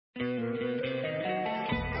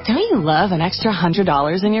Don't you love an extra $100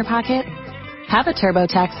 in your pocket? Have a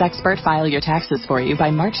TurboTax expert file your taxes for you by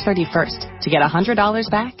March 31st to get $100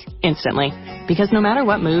 back instantly. Because no matter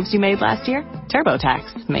what moves you made last year,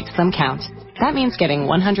 TurboTax makes them count. That means getting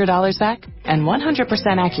 $100 back and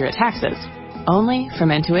 100% accurate taxes only from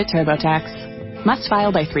Intuit TurboTax. Must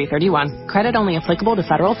file by 3/31. Credit only applicable to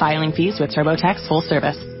federal filing fees with TurboTax full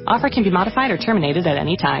service. Offer can be modified or terminated at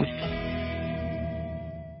any time.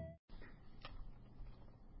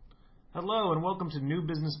 Hello and welcome to New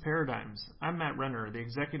Business Paradigms. I'm Matt Renner, the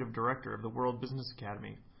Executive Director of the World Business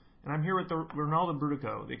Academy, and I'm here with Ronaldo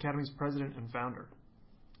Brudico, the Academy's President and Founder.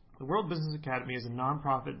 The World Business Academy is a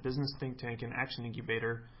nonprofit business think tank and action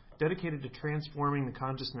incubator dedicated to transforming the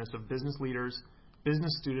consciousness of business leaders,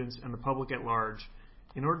 business students, and the public at large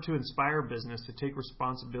in order to inspire business to take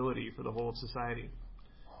responsibility for the whole of society.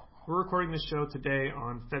 We're recording this show today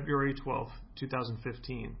on February 12th,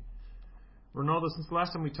 2015. Ronaldo, since the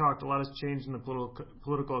last time we talked, a lot has changed in the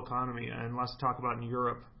political economy and lots to talk about in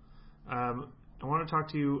Europe. I want to talk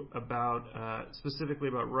to you about specifically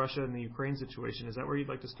about Russia and the Ukraine situation. Is that where you'd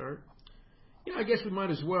like to start? Yeah, I guess we might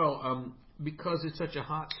as well, because it's such a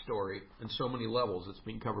hot story on so many levels. It's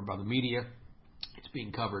being covered by the media. It's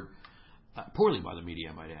being covered poorly by the media,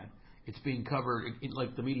 I might add. It's being covered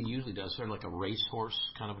like the media usually does, sort of like a racehorse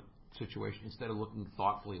kind of a situation, instead of looking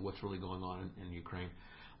thoughtfully at what's really going on in Ukraine.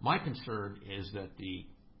 My concern is that the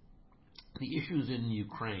issues in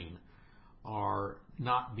Ukraine are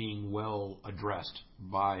not being well addressed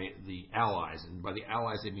by the allies, and by the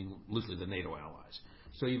allies they mean loosely the NATO allies.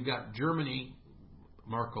 So you've got Germany,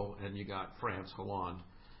 Merkel, and you got France, Hollande,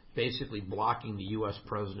 basically blocking the U.S.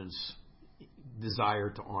 president's desire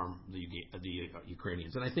to arm the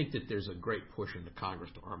Ukrainians. And I think that there's a great push in the Congress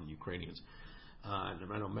to arm the Ukrainians.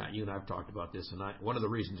 And I know, Matt, you and I have talked about this, and one of the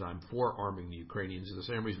reasons I'm for arming the Ukrainians is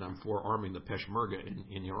the same reason I'm for arming the Peshmerga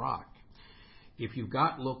in Iraq. If you've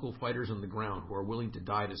got local fighters on the ground who are willing to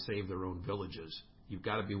die to save their own villages, you've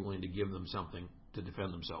got to be willing to give them something to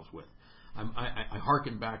defend themselves with. I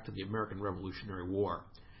hearken back to the American Revolutionary War.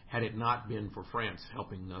 Had it not been for France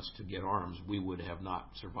helping us to get arms, we would have not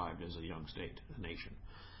survived as a young state, a nation.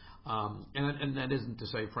 And that isn't to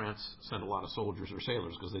say France sent a lot of soldiers or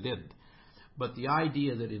sailors, because they didn't. But the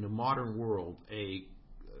idea that in a modern world, a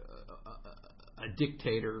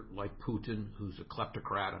dictator like Putin, who's a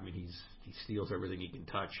kleptocrat, I mean, he steals everything he can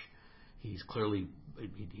touch. He's clearly,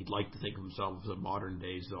 he'd like to think of himself as a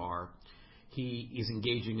modern-day czar. He is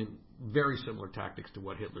engaging in very similar tactics to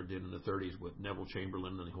what Hitler did in the 30s with Neville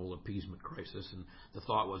Chamberlain and the whole appeasement crisis. And the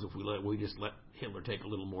thought was, if we just let Hitler take a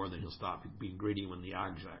little more, then he'll stop being greedy, when the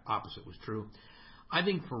exact opposite was true. I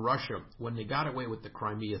think for Russia, when they got away with the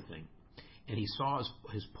Crimea thing, and he saw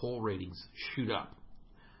his poll ratings shoot up,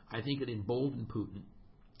 I think it emboldened Putin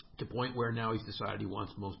to the point where now he's decided he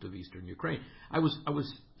wants most of eastern Ukraine. I was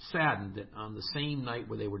saddened that on the same night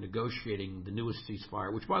where they were negotiating the newest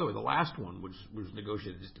ceasefire, which, by the way, the last one, which was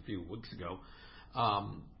negotiated just a few weeks ago,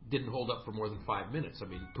 didn't hold up for more than 5 minutes. I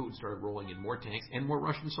mean, Putin started rolling in more tanks and more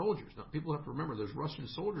Russian soldiers. Now, people have to remember there's Russian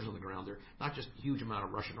soldiers on the ground there, not just a huge amount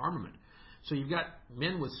of Russian armament. So you've got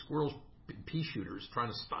men with squirrels, pea shooters, trying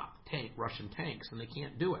to stop Russian tanks, and they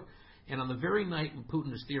can't do it. And on the very night when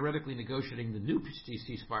Putin is theoretically negotiating the new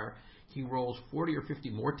ceasefire, he rolls 40 or 50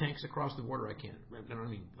 more tanks across the border. I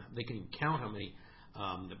mean, they can even count how many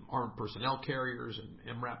armed personnel carriers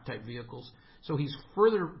and MRAP-type vehicles. So he's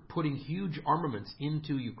further putting huge armaments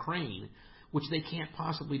into Ukraine, which they can't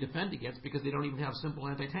possibly defend against because they don't even have simple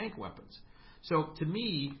anti-tank weapons. So to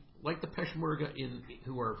me, like the Peshmerga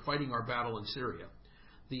who are fighting our battle in Syria,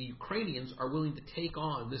 the Ukrainians are willing to take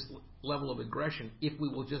on this level of aggression if we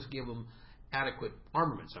will just give them adequate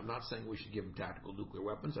armaments. I'm not saying we should give them tactical nuclear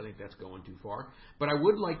weapons. I think that's going too far. But I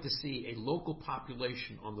would like to see a local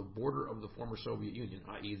population on the border of the former Soviet Union,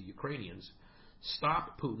 i.e. the Ukrainians,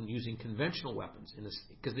 stop Putin using conventional weapons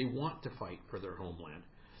because they want to fight for their homeland,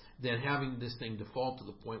 than having this thing default to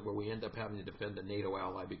the point where we end up having to defend a NATO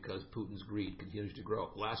ally because Putin's greed continues to grow.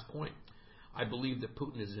 Last point. I believe that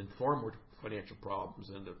Putin is in far more financial problems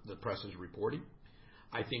than the press is reporting.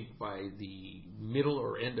 I think by the middle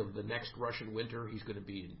or end of the next Russian winter, he's going to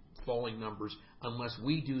be in falling numbers unless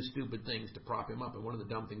we do stupid things to prop him up. And one of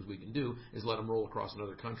the dumb things we can do is let him roll across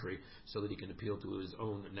another country so that he can appeal to his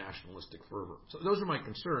own nationalistic fervor. So those are my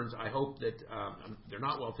concerns. I hope that they're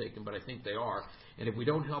not well taken, but I think they are. And if we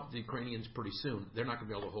don't help the Ukrainians pretty soon, they're not going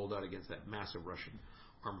to be able to hold out against that massive Russian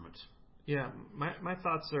armament. Yeah, my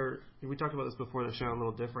thoughts are, we talked about this before the show, a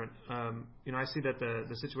little different. I see that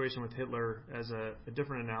the situation with Hitler as a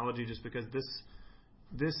different analogy, just because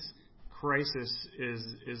this crisis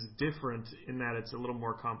is different in that it's a little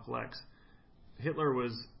more complex. Hitler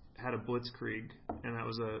had a blitzkrieg, and that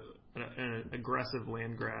was an aggressive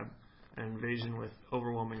land grab, an invasion with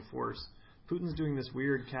overwhelming force. Putin's doing this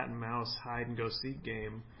weird cat and mouse hide and go seek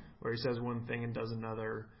game where he says one thing and does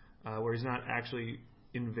another, where he's not actually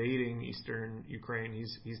invading eastern Ukraine.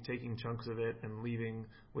 He's taking chunks of it and leaving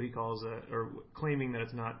what he calls or claiming that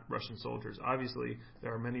it's not Russian soldiers. Obviously,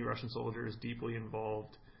 there are many Russian soldiers deeply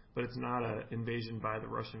involved, but it's not an invasion by the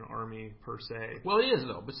Russian army per se. Well, it is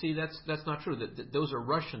though. But see, that's not true. That those are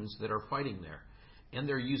Russians that are fighting there, and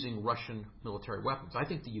they're using Russian military weapons. I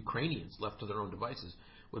think the Ukrainians, left to their own devices,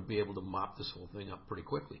 would be able to mop this whole thing up pretty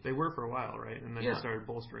quickly. They were for a while, right? And then he started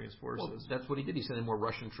bolstering his forces. Well, that's what he did. He sent in more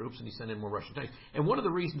Russian troops and he sent in more Russian tanks. And one of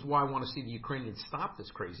the reasons why I want to see the Ukrainians stop this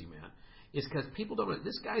crazy man is because people don't.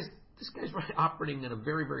 This guy's operating in a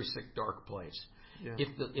very, very sick, dark place. Yeah.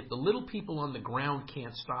 If the little people on the ground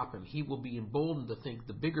can't stop him, he will be emboldened to think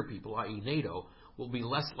the bigger people, i.e. NATO, will be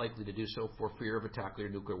less likely to do so for fear of attack or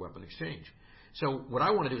nuclear weapon exchange. So what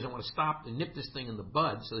I want to do is I want to stop and nip this thing in the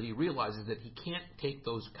bud so that he realizes that he can't take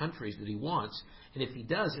those countries that he wants, and if he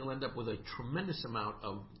does, he'll end up with a tremendous amount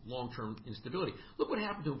of long-term instability. Look what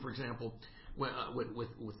happened to him, for example, with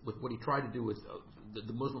what he tried to do with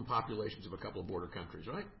the Muslim populations of a couple of border countries,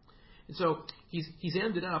 right? And so he's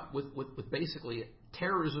ended up with basically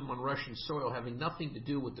terrorism on Russian soil having nothing to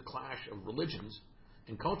do with the clash of religions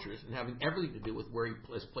and cultures and having everything to do with where he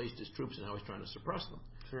has placed his troops and how he's trying to suppress them.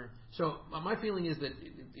 Sure. So my feeling is that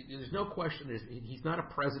there's no question. He's not a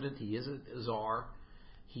president. He is a czar.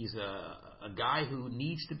 He's a guy who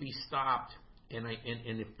needs to be stopped. And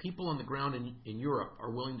if people on the ground in Europe are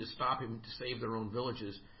willing to stop him to save their own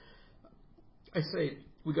villages, I say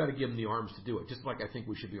we got to give them the arms to do it. Just like I think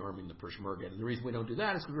we should be arming the Peshmerga. And the reason we don't do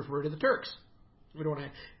that is because we refer to the Turks. We don't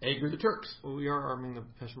want to anger the Turks. Well, we are arming the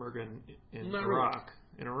Peshmerga in Not Iraq. really.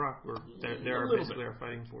 In Iraq, they are basically our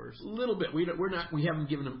fighting force. A little bit. We haven't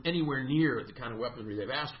given them anywhere near the kind of weaponry they've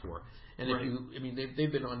asked for. And right.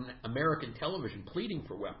 They've been on American television pleading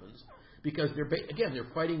for weapons because they're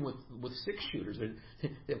fighting with 6-shooters.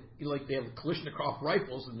 They have Kalashnikov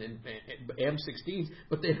rifles and M16s,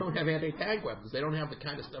 but they don't have anti-tank weapons. They don't have the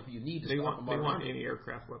kind of stuff you need to stop them. They want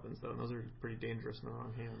anti-aircraft weapons, though, and those are pretty dangerous in the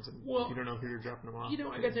wrong hands. And you don't know who you're dropping them off.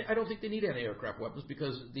 I don't think they need anti-aircraft weapons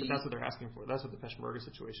because but that's what they're asking for. That's what the Peshmerga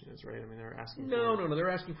situation is, right? I mean, they're asking. No.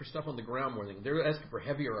 They're asking for stuff on the ground more than they're asking for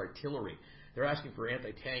heavier artillery. They're asking for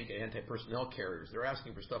anti-tank and anti-personnel carriers. They're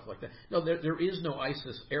asking for stuff like that. No, there is no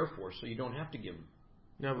ISIS Air Force, so you don't have to give them.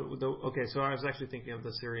 No, but okay. So I was actually thinking of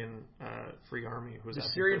the Syrian Free Army. The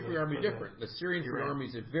Syrian Free Army is different. The Syrian Free Army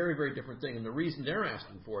is a very, very different thing, and the reason they're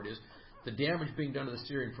asking for it is the damage being done to the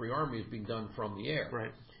Syrian Free Army is being done from the air.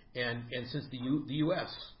 Right. And since the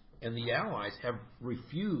U.S. and the Allies have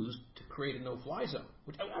refused to create a no-fly zone,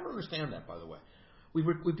 which I don't understand that, by the way.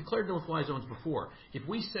 We've declared no-fly zones before. If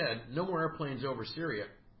we said no more airplanes over Syria,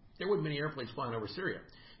 there wouldn't be any airplanes flying over Syria.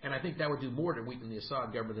 And I think that would do more to weaken the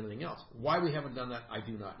Assad government than anything else. Why we haven't done that, I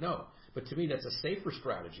do not know. But to me, that's a safer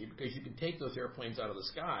strategy because you can take those airplanes out of the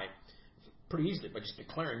sky pretty easily by just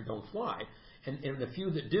declaring don't fly. And the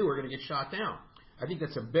few that do are going to get shot down. I think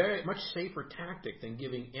that's a very much safer tactic than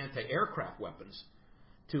giving anti-aircraft weapons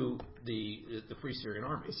to the Free Syrian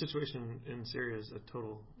Army. The situation in Syria is a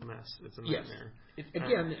total mess. It's a nightmare. Yes.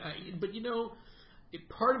 But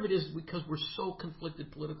part of it is because we're so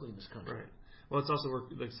conflicted politically in this country. Right. Well, it's also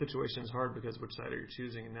the situation is hard because which side are you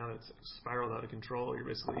choosing, and now that it's spiraled out of control, you're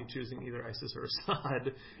basically choosing either ISIS or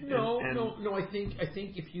Assad. No. I think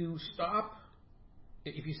if you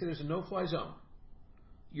say there's a no-fly zone,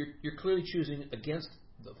 you're clearly choosing against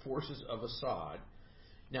the forces of Assad.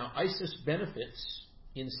 Now, ISIS benefits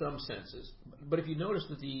in some senses, but if you notice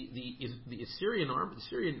that the Syrian army, the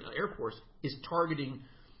Syrian Air Force is targeting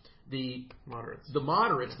the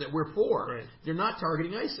moderates that we're for. Right. They're not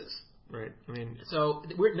targeting ISIS. Right. I mean, so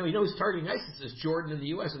who's targeting ISIS is Jordan and the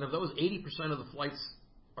U.S. And of those, 80% of the flights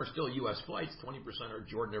are still U.S. flights. 20% are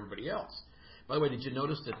Jordan and everybody else. By the way, did you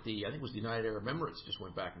notice that I think it was the United Arab Emirates just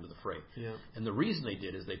went back into the fray? Yeah. And the reason they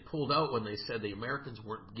did is they pulled out when they said the Americans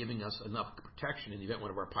weren't giving us enough protection in the event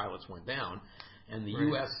one of our pilots went down, and the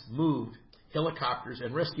U.S. moved helicopters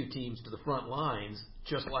and rescue teams to the front lines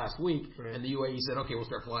just last week, and the UAE said, okay, we'll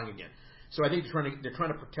start flying again. So I think they're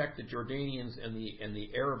trying to protect the Jordanians and the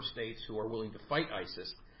Arab states who are willing to fight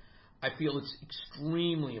ISIS. I feel it's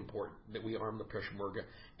extremely important that we arm the Peshmerga,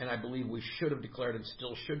 and I believe we should have declared and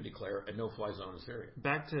still should declare a no-fly zone in Syria.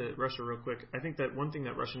 Back to Russia real quick. I think that one thing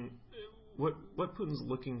that what Putin's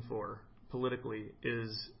looking for politically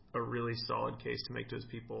is a really solid case to make to his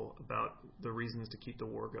people about the reasons to keep the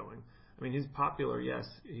war going. I mean, he's popular, yes.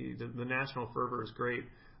 The national fervor is great.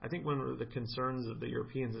 I think one of the concerns of the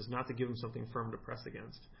Europeans is not to give them something firm to press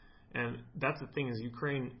against. And that's the thing is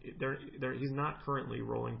Ukraine, he's not currently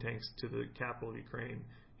rolling tanks to the capital of Ukraine.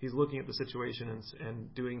 He's looking at the situation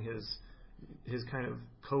and doing his kind of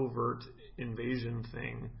covert invasion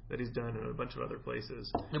thing that he's done in a bunch of other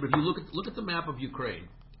places. No, but if you look at the map of Ukraine,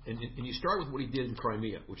 and you start with what he did in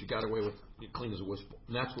Crimea, which he got away with clean as a whistle,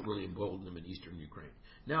 and that's what really emboldened him in eastern Ukraine.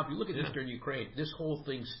 Now, if you look at eastern Ukraine, this whole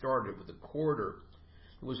thing started with a corridor.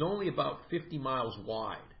 It was only about 50 miles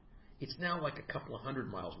wide. It's now like a couple of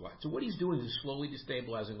 100 miles wide. So what he's doing is slowly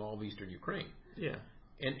destabilizing all of eastern Ukraine. Yeah.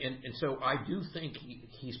 And so I do think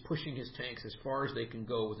he's pushing his tanks as far as they can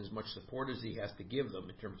go with as much support as he has to give them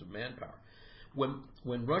in terms of manpower.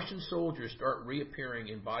 When Russian soldiers start reappearing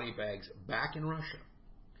in body bags back in Russia,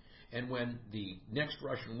 and when the next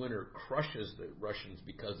Russian winter crushes the Russians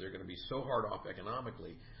because they're going to be so hard off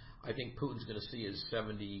economically, I think Putin's going to see his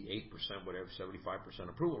 78%, whatever, 75%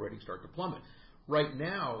 approval rating start to plummet. Right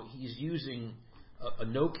now, he's using a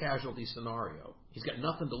no-casualty scenario. He's got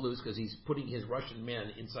nothing to lose because he's putting his Russian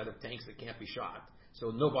men inside of tanks that can't be shot.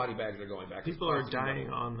 So no body bags are going back. People are dying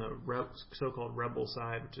on the so-called rebel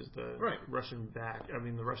side, which is the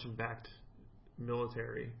Russian-backed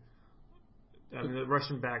military. I mean, the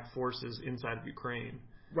Russian-backed forces inside of Ukraine.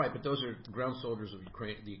 Right, but those are ground soldiers of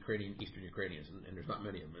Ukraine, the Eastern Ukrainians, and there's not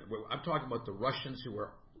many of them. I'm talking about the Russians who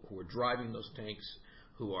are driving those tanks,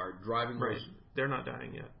 who are driving those. Right. They're not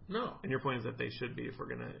dying yet. No. And your point is that they should be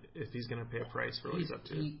if he's gonna pay a price for what he's up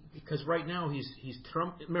to. Because right now he's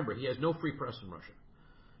Trump. Remember, he has no free press in Russia.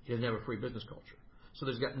 He doesn't have a free business culture. So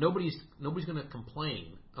nobody's going to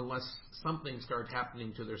complain unless something starts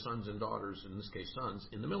happening to their sons and daughters, in this case sons,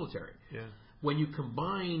 in the military. Yeah. When you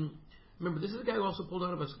combine, remember, this is a guy who also pulled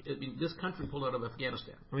out of this country pulled out of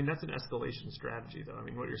Afghanistan. I mean, that's an escalation strategy, though. I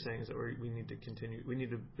mean, what you're saying is that we need to continue. We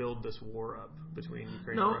need to build this war up between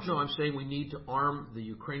Ukraine and Russia. No, I'm saying we need to arm the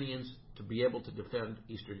Ukrainians to be able to defend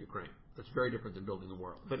eastern Ukraine. That's very different than building the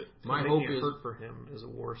world. But my hope is hurt for him is a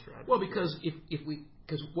war strategy. Well, because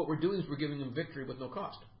because what we're doing is we're giving him victory with no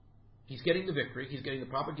cost. He's getting the victory. He's getting the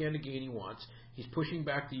propaganda gain he wants. He's pushing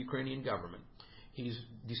back the Ukrainian government. He's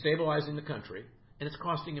destabilizing the country, and it's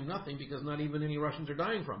costing him nothing because not even any Russians are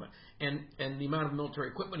dying from it. And the amount of military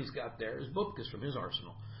equipment he's got there is bupkis from his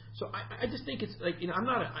arsenal. So I just think it's like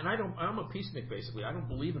I'm a peacenik basically. I don't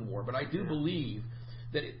believe in war, but I do believe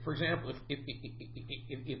that, for example,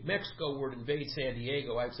 if Mexico were to invade San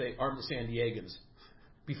Diego, I'd say arm the San Diegans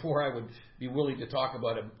before I would be willing to talk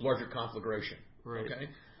about a larger conflagration. Right. Okay,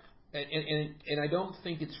 and I don't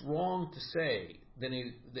think it's wrong to say that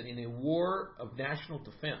in a war of national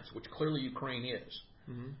defense, which clearly Ukraine is,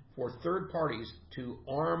 for third parties to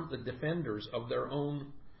arm the defenders of their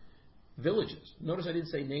own villages. Notice I didn't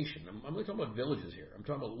say nation. I'm only talking about villages here. I'm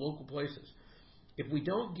talking about local places. If we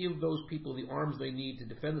don't give those people the arms they need to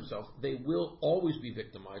defend themselves, they will always be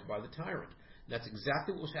victimized by the tyrant. And that's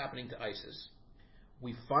exactly what was happening to ISIS.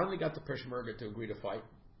 We finally got the Peshmerga to agree to fight,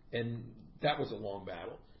 and that was a long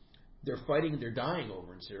battle. They're fighting and they're dying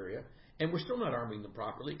over in Syria, and we're still not arming them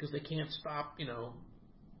properly because they can't stop,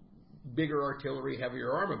 bigger artillery,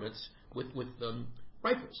 heavier armaments with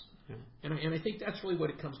rifles. Yeah. And I think that's really what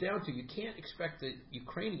it comes down to. You can't expect the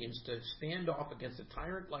Ukrainians to stand off against a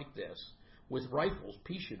tyrant like this with rifles,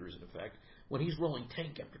 pea shooters in effect, when he's rolling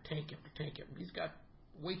tank after tank after tank after. He's got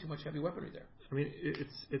way too much heavy weaponry there. I mean,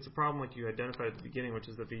 it's a problem like you identified at the beginning, which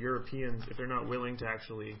is that the Europeans, if they're not willing to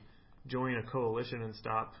actually join a coalition and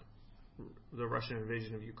stop the Russian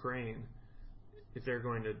invasion of Ukraine, if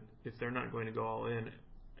they're not going to go all in,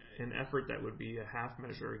 an effort that would be a half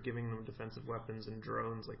measure, giving them defensive weapons and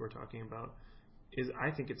drones like we're talking about,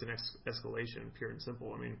 I think it's an escalation, pure and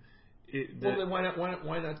simple. I mean, then why not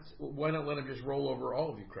let him just roll over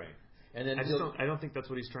all of Ukraine? And then I don't think that's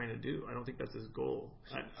what he's trying to do. I don't think that's his goal.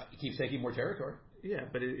 He keeps taking more territory. Yeah,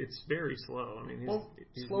 but it's very slow. I mean,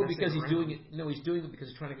 he's slow because he's doing it. No, he's doing it because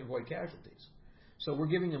he's trying to avoid casualties. So we're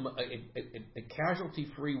giving him a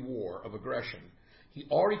casualty-free war of aggression. He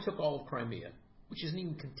already took all of Crimea, which isn't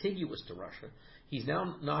even contiguous to Russia. He's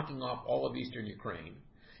now knocking off all of eastern Ukraine.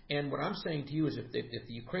 And what I'm saying to you is if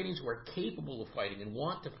the Ukrainians who are capable of fighting and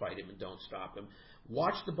want to fight him and don't stop him,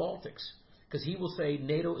 watch the Baltics. Because he will say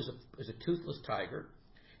NATO is a toothless tiger.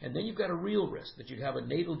 And then you've got a real risk that you'd have a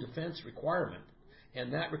NATO defense requirement,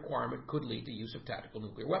 and that requirement could lead to use of tactical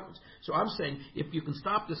nuclear weapons. So I'm saying if you can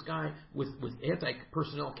stop this guy with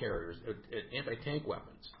anti-personnel carriers, anti-tank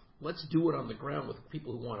weapons, let's do it on the ground with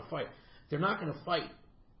people who want to fight. They're not going to fight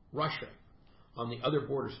Russia on the other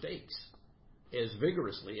border states as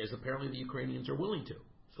vigorously as apparently the Ukrainians are willing to.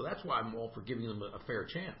 So that's why I'm all for giving them a fair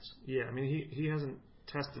chance. Yeah, I mean, he hasn't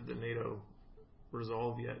tested the NATO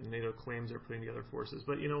resolved yet, and NATO claims they're putting together forces.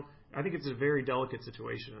 But I think it's a very delicate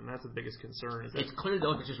situation, and that's the biggest concern. Is that it's clearly a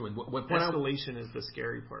delicate situation. Escalation is the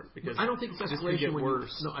scary part, because I don't think it's escalation when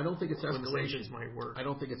worse. I don't think it's escalation. When sanctions might work. I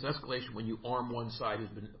don't think it's escalation when you arm one side who's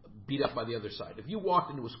been beat up by the other side. If you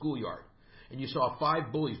walked into a schoolyard and you saw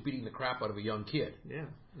 5 bullies beating the crap out of a young kid, yeah,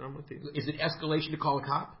 I'm with you. Is it escalation to call a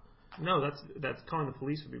cop? No, that's calling the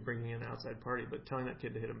police would be bringing in an outside party, but telling that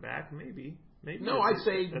kid to hit him back, maybe. No, I'd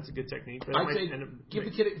say that's a good technique. But I'd say give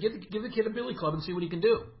the kid a billy club and see what he can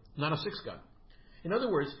do, not a 6-gun. In other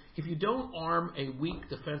words, if you don't arm a weak,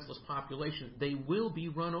 defenseless population, they will be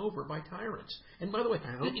run over by tyrants. And by the way,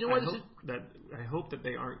 I hope that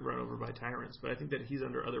they aren't run over by tyrants, but I think that he's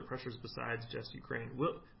under other pressures besides just Ukraine.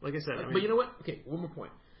 Like I said, but you know what? Okay, one more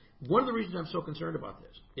point. One of the reasons I'm so concerned about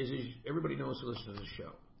this is everybody knows who listens to this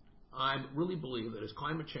show. I really believe that as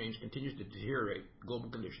climate change continues to deteriorate global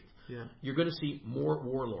conditions, you're going to see more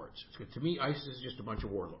warlords. To me, ISIS is just a bunch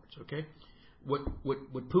of warlords. Okay, what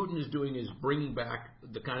Putin is doing is bringing back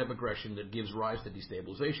the kind of aggression that gives rise to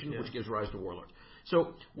destabilization, which gives rise to warlords.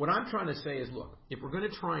 So what I'm trying to say is, look, if we're going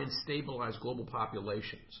to try and stabilize global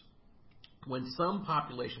populations, when some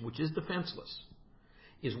population, which is defenseless,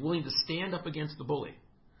 is willing to stand up against the bully.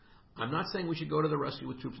 I'm not saying we should go to the rescue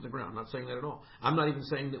with troops on the ground. I'm not saying that at all. I'm not even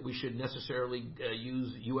saying that we should necessarily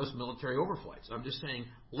use U.S. military overflights. I'm just saying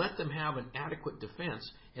let them have an adequate defense.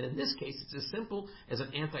 And in this case, it's as simple as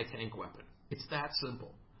an anti-tank weapon. It's that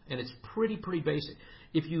simple. And it's pretty basic.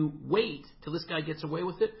 If you wait till this guy gets away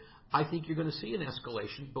with it, I think you're going to see an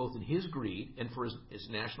escalation both in his greed and for his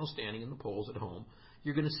national standing in the polls at home.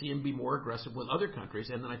 You're going to see him be more aggressive with other countries,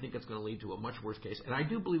 and then I think it's going to lead to a much worse case. And I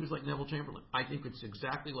do believe it's like Neville Chamberlain. I think it's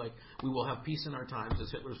exactly like we will have peace in our times as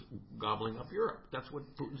Hitler's gobbling up Europe. That's what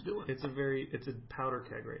Putin's doing. It's a powder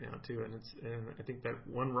keg right now too, and I think that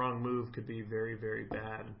one wrong move could be very, very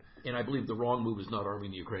bad. And I believe the wrong move is not arming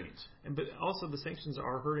the Ukrainians. But also the sanctions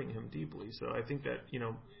are hurting him deeply. So I think that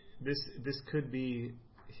this could be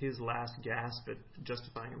his last gasp at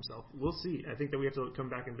justifying himself. We'll see. I think that we have to come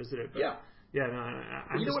back and visit it. But yeah,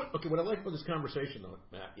 no, you know what? Okay, what I like about this conversation, though,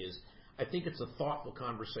 Matt, is I think it's a thoughtful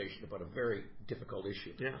conversation about a very difficult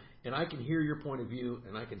issue. Yeah. And I can hear your point of view,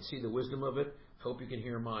 and I can see the wisdom of it. I hope you can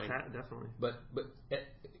hear mine. Definitely. But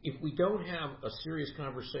if we don't have a serious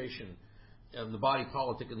conversation of the body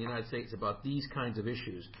politic in the United States about these kinds of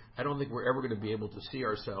issues, I don't think we're ever going to be able to see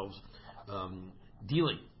ourselves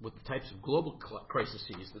dealing with the types of global crises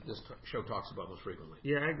that this show talks about most frequently.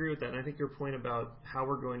 Yeah, I agree with that. And I think your point about how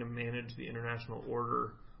we're going to manage the international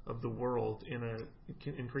order of the world in an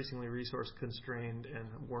increasingly resource-constrained and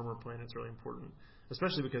warmer planet is really important,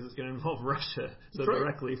 especially because it's going to involve Russia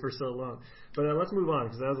directly for so long. But let's move on,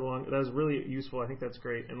 because that was really useful. I think that's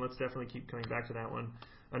great, and let's definitely keep coming back to that one.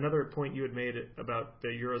 Another point you had made about the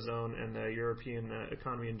Eurozone and the European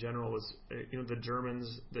economy in general was, the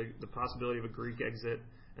Germans, the possibility of a Greek exit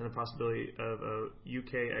and the possibility of a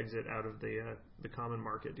UK exit out of the common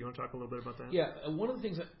market. Do you want to talk a little bit about that? Yeah, one of the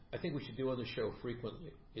things that I think we should do on the show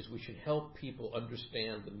frequently is we should help people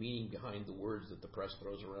understand the meaning behind the words that the press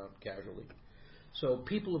throws around casually. So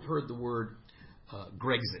people have heard the word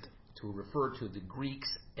Grexit to refer to the Greeks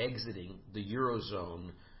exiting the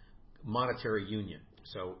Eurozone monetary union.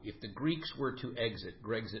 So if the Greeks were to exit,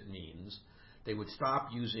 Grexit means they would stop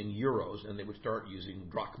using euros and they would start using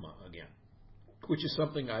drachma again, which is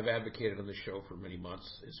something I've advocated on the show for many months.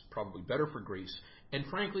 It's probably better for Greece and,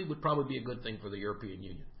 frankly, would probably be a good thing for the European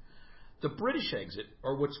Union. The British exit,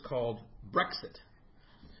 or what's called Brexit,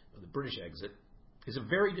 the British exit, is a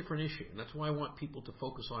very different issue, and that's why I want people to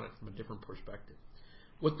focus on it from a different perspective.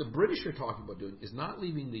 What the British are talking about doing is not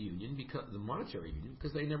leaving the union, the monetary union,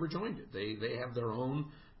 because they never joined it. They have their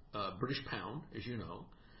own British pound, as you know,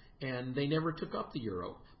 and they never took up the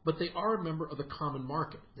euro. But they are a member of the common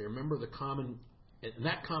market. They're a member of the common, and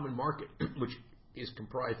that common market, which is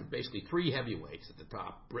comprised of basically 3 heavyweights at the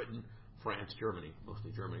top: Britain, France, Germany,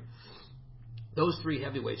 mostly Germany. Those 3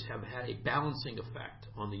 heavyweights have had a balancing effect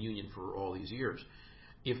on the union for all these years.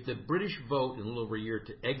 If the British vote in a little over a year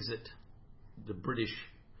to exit, the British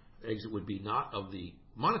exit would be not of the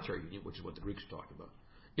monetary union, which is what the Greeks are talking about.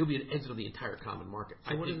 It would be an exit of the entire common market.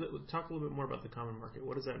 So talk a little bit more about the common market.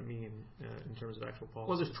 What does that mean in terms of actual policy?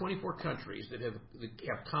 Well, there's 24 countries that have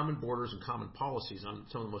common borders and common policies on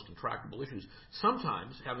some of the most intractable issues.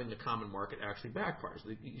 Sometimes having a common market actually backfires.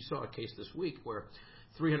 You saw a case this week where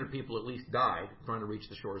 300 people at least died trying to reach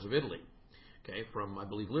the shores of Italy, from, I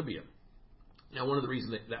believe, Libya. Now, one of the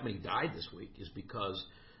reasons that many died this week is because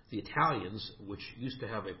the Italians, which used to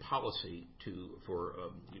have a policy for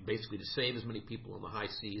basically to save as many people on the high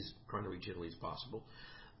seas trying to reach Italy as possible,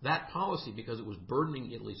 that policy, because it was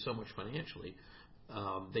burdening Italy so much financially,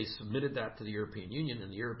 They submitted that to the European Union,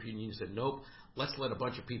 and the European Union said, nope, let's let a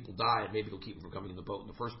bunch of people die, and maybe it'll keep them from coming in the boat in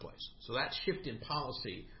the first place. So that shift in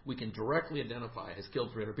policy we can directly identify has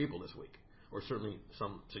killed 300 people this week, or certainly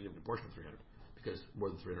some significant portion of 300, because more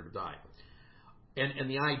than 300 have died. And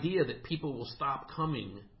the idea that people will stop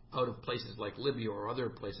coming out of places like Libya or other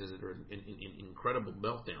places that are in incredible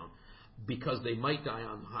meltdown because they might die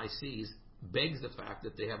on the high seas begs the fact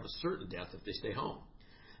that they have a certain death if they stay home.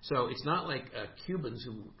 So it's not like Cubans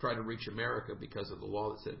who try to reach America because of the law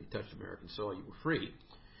that said if you touched American soil, you were free.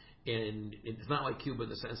 And it's not like Cuba in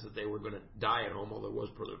the sense that they were going to die at home, although there was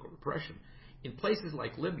political repression. In places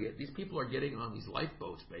like Libya, these people are getting on these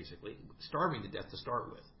lifeboats, basically, starving to death to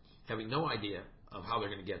start with, having no idea of how they're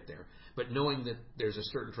going to get there, but knowing that there's a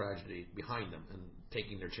certain tragedy behind them and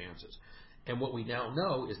taking their chances. And what we now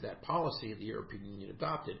know is that policy the European Union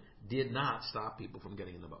adopted did not stop people from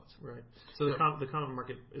getting in the boats. Right. So the common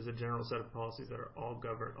market is a general set of policies that are all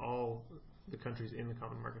governed. All the countries in the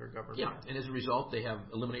common market are governed. Yeah, and as a result, they have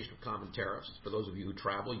elimination of common tariffs. For those of you who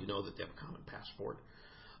travel, you know that they have a common passport,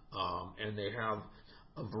 and they have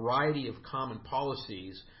a variety of common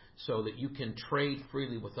policies so that you can trade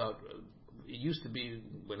freely without. It used to be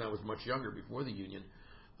when I was much younger, before the union,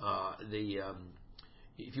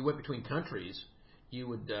 if you went between countries, you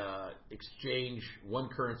would exchange one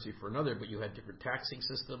currency for another, but you had different taxing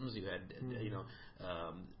systems. You had,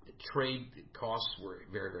 trade costs were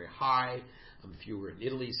very, very high. If you were in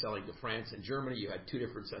Italy selling to France and Germany, you had two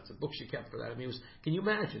different sets of books you kept for that. I mean, can you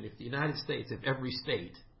imagine if the United States, if every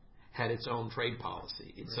state had its own trade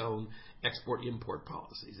policy, its own export-import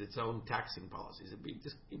policies, its own taxing policies?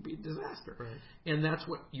 It'd be a disaster. Right. And that's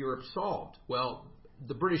what Europe solved. Well,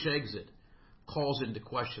 the British exit calls into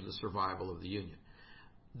question the survival of the Union.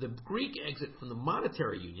 The Greek exit from the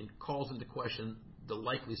monetary union calls into question the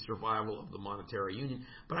likely survival of the monetary union,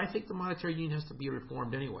 but I think the monetary union has to be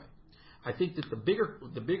reformed anyway. I think that the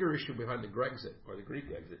bigger issue behind the Grexit, or the Greek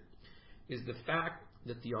exit, is the fact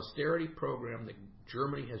that the austerity program that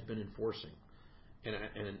Germany has been enforcing, and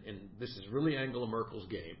this is really Angela Merkel's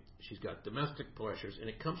game. She's got domestic pressures, and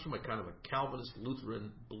it comes from a kind of a Calvinist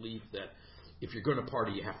Lutheran belief that if you're going to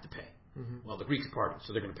party, you have to pay. Mm-hmm. Well, the Greeks party,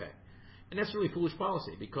 so they're going to pay. And that's really foolish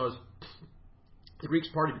policy, because the Greeks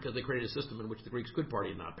party because they created a system in which the Greeks could party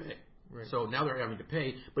and not pay. Right. So now they're having to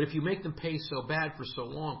pay. But if you make them pay so bad for so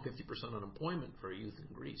long, 50% unemployment for youth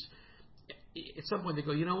in Greece, at some point they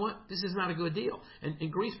go, you know what? This is not a good deal. And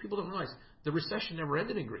in Greece, people don't realize the recession never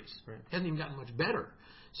ended in Greece. Right. It hasn't even gotten much better.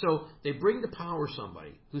 So they bring to power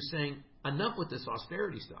somebody who's saying, enough with this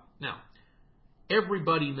austerity stuff. Now,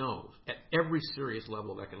 everybody knows at every serious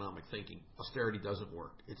level of economic thinking, austerity doesn't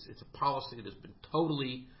work. It's a policy that has been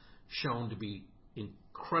totally shown to be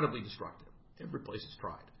incredibly destructive. Every place it's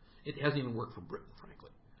tried. It hasn't even worked for Britain,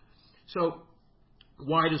 frankly. So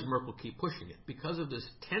why does Merkel keep pushing it? Because of this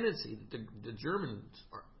tendency that the Germans,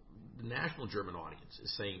 the national German audience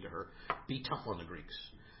is saying to her, be tough on the Greeks.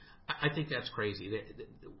 I think that's crazy.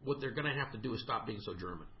 What they're going to have to do is stop being so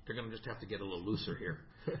German. They're going to just have to get a little looser here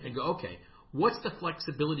and go, okay, what's the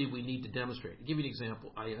flexibility we need to demonstrate? To give you an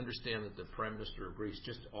example, I understand that the Prime Minister of Greece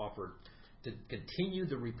just offered to continue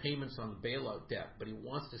the repayments on the bailout debt, but he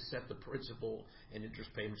wants to set the principal and interest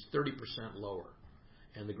payments 30% lower.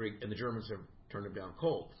 And the Germans have turned him down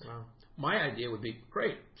cold. Wow. My idea would be,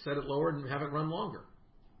 great, set it lower and have it run longer.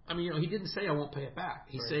 I mean, he didn't say I won't pay it back.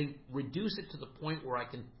 He's saying reduce it to the point where I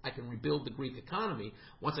can rebuild the Greek economy.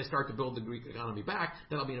 Once I start to build the Greek economy back,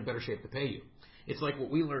 then I'll be in a better shape to pay you. It's like what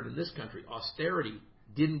we learned in this country. Austerity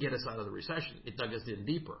didn't get us out of the recession. It dug us in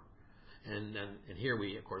deeper. And here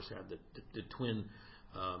we, of course, had the twin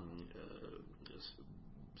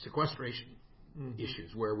sequestration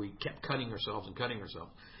issues where we kept cutting ourselves.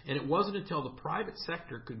 And it wasn't until the private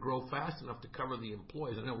sector could grow fast enough to cover the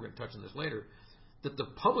employees, I know we're going to touch on this later, that the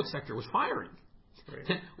public sector was firing.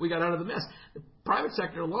 Right. We got out of the mess. The private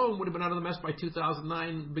sector alone would have been out of the mess by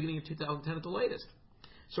 2009, beginning of 2010 at the latest.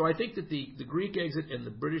 So I think that the Greek exit and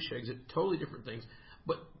the British exit, totally different things.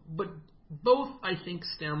 But both, I think,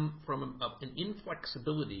 stem from an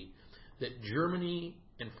inflexibility that Germany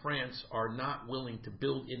and France are not willing to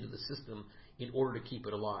build into the system in order to keep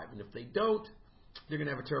it alive. And if they don't, they're going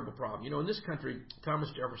to have a terrible problem. You know, in this country, Thomas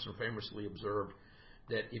Jefferson famously observed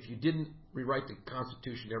that if you didn't rewrite the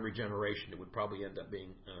Constitution every generation, it would probably end up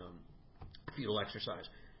being futile exercise.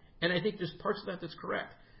 And I think there's parts of that that's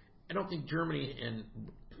correct. I don't think Germany and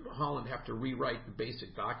Holland have to rewrite the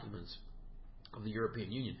basic documents of the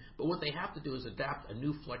European Union. But what they have to do is adapt a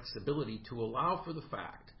new flexibility to allow for the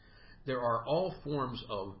fact there are all forms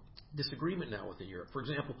of disagreement now within Europe. For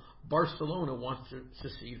example, Barcelona wants to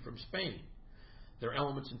secede from Spain. There are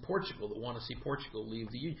elements in Portugal that want to see Portugal leave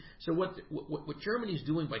the Union. So what Germany is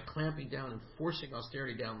doing by clamping down and forcing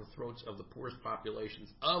austerity down the throats of the poorest populations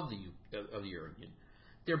of the Union,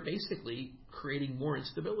 they're basically creating more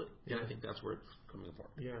instability. Yeah. And I think that's where it's coming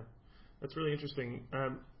apart. Yeah, that's really interesting.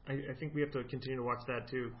 I think we have to continue to watch that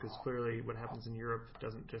too, because clearly what happens in Europe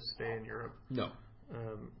doesn't just stay in Europe. No.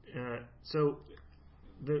 So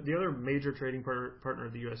the other major trading partner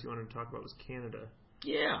of the U.S. you wanted to talk about was Canada.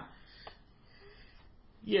 Yeah.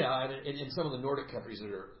 Yeah, and some of the Nordic countries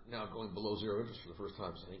that are now going below zero interest for the first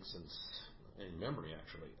time, I think, since in memory,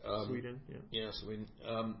 actually. Sweden, yeah. Yeah, Sweden.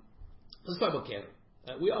 Let's talk about Canada.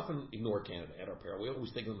 We often ignore Canada at our peril. We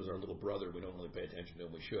always think of them as our little brother. We don't really pay attention to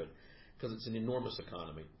them. We should, because it's an enormous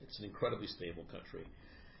economy. It's an incredibly stable country.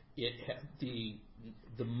 It had the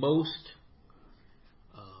most.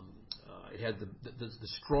 It had the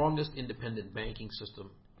strongest independent banking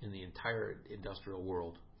system in the entire industrial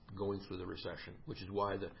world going through the recession, which is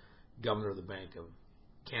why the governor of the Bank of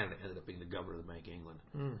Canada ended up being the governor of the Bank of England.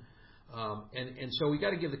 And so we got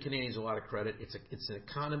to give the Canadians a lot of credit. It's an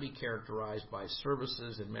economy characterized by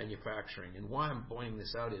services and manufacturing. And why I'm pointing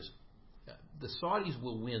this out is the Saudis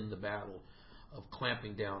will win the battle of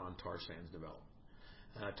clamping down on tar sands development.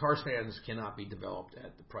 Tar sands cannot be developed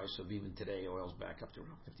at the price of, even today, oil's back up to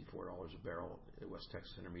around $54 a barrel at West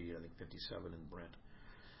Texas Intermediate, I think 57 in Brent.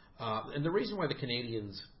 And the reason why the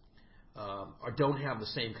Canadians don't have the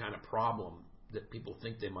same kind of problem that people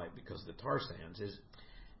think they might because of the tar sands is,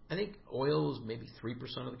 I think oil is maybe 3%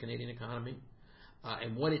 of the Canadian economy.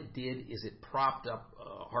 And what it did is it propped up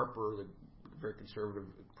Harper, the very conservative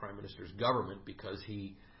prime minister's government, because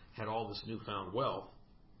he had all this newfound wealth.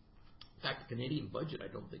 In fact, the Canadian budget,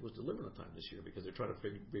 I don't think, was delivered on time this year because they're trying to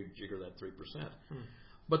jigger that 3%.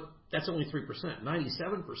 But that's only 3%.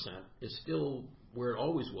 97% is still where it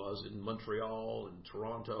always was in Montreal and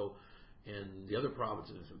Toronto and the other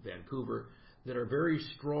provinces of Vancouver that are very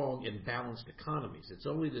strong and balanced economies. It's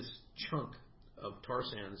only this chunk of tar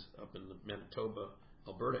sands up in the Manitoba,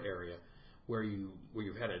 Alberta area where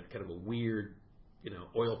you've had a kind of a weird,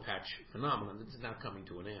 oil patch phenomenon that's now coming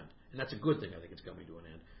to an end. And that's a good thing. I think it's coming to an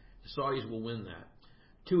end. The Saudis will win that.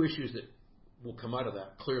 Two issues that will come out of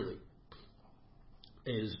that clearly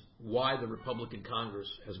is why the Republican Congress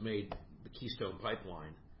has made the Keystone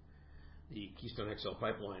Pipeline, the Keystone XL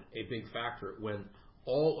pipeline, a big factor when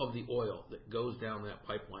all of the oil that goes down that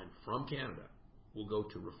pipeline from Canada will go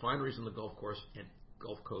to refineries in the Gulf Coast,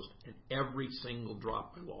 and every single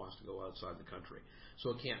drop by law has to go outside the country.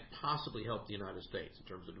 So it can't possibly help the United States in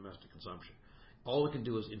terms of domestic consumption. All it can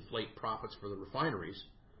do is inflate profits for the refineries,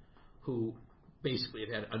 who basically have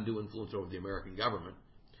had undue influence over the American government,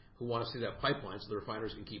 who want to see that pipeline so the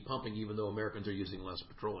refiners can keep pumping even though Americans are using less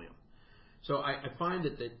petroleum. So I find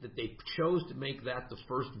that they chose to make that the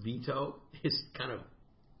first veto is kind of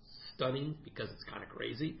stunning because it's kind of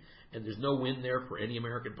crazy, and there's no win there for any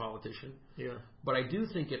American politician. Yeah. But I do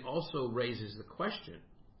think it also raises the question,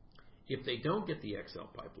 if they don't get the XL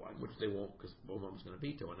pipeline, which they won't because Obama's going to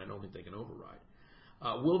veto it, and I don't think they can override,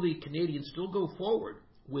 will the Canadians still go forward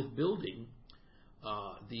with building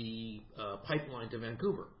the pipeline to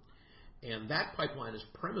Vancouver? And that pipeline is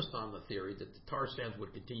premised on the theory that the tar sands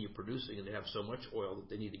would continue producing and they have so much oil that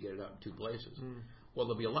they need to get it out in two places. Well,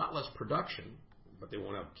 there'll be a lot less production, but they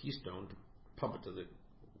won't have Keystone to pump it to the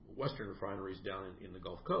western refineries down in the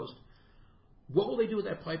Gulf Coast. What will they do with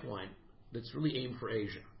that pipeline that's really aimed for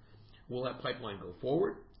Asia? Will that pipeline go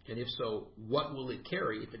forward? And if so, what will it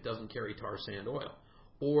carry if it doesn't carry tar sand oil?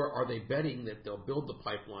 Or are they betting that they'll build the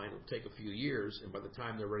pipeline, it'll take a few years, and by the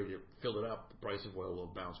time they're ready to fill it up, the price of oil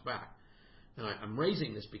will bounce back? And I'm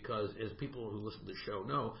raising this because, as people who listen to the show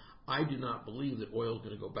know, I do not believe that oil is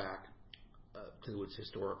going to go back to its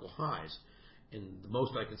historical highs. And the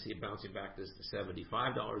most I can see it bouncing back is to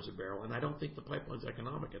 $75 a barrel, and I don't think the pipeline's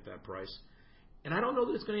economic at that price. And I don't know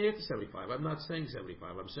that it's going to get to 75. I'm not saying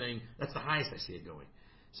 75. I'm saying that's the highest I see it going.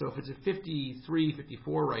 So if it's at 53,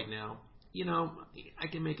 54 right now, I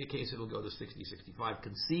can make a case it'll go to 60, 65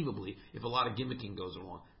 conceivably if a lot of gimmicking goes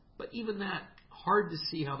along. But even that, hard to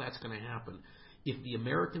see how that's going to happen. If the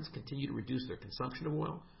Americans continue to reduce their consumption of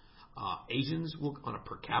oil, Asians will, on a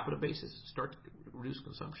per capita basis, start to reduce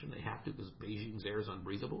consumption. They have to because Beijing's air is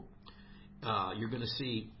unbreathable. You're going to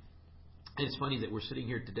see, and it's funny that we're sitting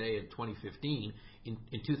here today in 2015.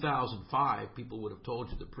 In 2005, people would have told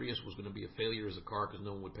you the Prius was going to be a failure as a car because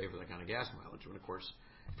no one would pay for that kind of gas mileage. And of course,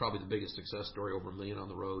 it's probably the biggest success story, over 1 million on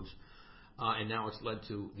the roads. And now it's led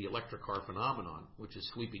to the electric car phenomenon, which is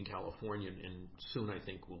sweeping California and soon I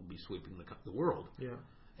think will be sweeping the world. Yeah.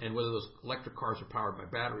 And whether those electric cars are powered by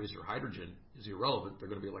batteries or hydrogen is irrelevant. They're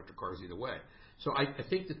going to be electric cars either way. So I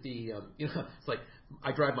think that it's like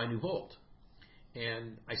I drive my new Volt,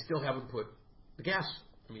 and I still haven't put the gas.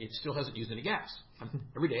 I mean, it still hasn't used any gas.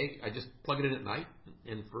 Every day, I just plug it in at night,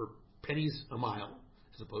 and for pennies a mile,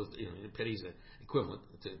 as opposed to pennies equivalent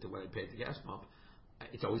to what I pay at the gas pump,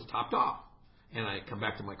 it's always topped off. And I come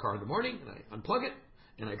back to my car in the morning, and I unplug it,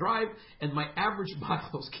 and I drive, and my average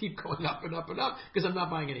miles keep going up and up and up because I'm not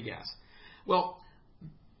buying any gas. Well,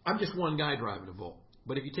 I'm just one guy driving a Volt.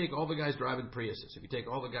 But if you take all the guys driving Priuses, if you take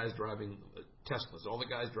all the guys driving Teslas, all the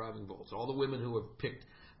guys driving Volts, all the women who have picked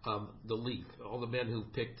the Leaf, all the men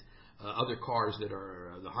who've picked other cars that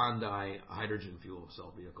are the Hyundai hydrogen fuel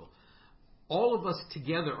cell vehicle, all of us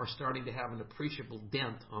together are starting to have an appreciable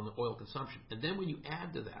dent on the oil consumption. And then when you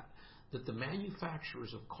add to that the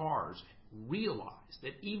manufacturers of cars realize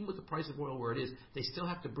that even with the price of oil where it is, they still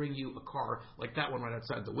have to bring you a car like that one right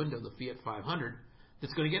outside the window, the Fiat 500,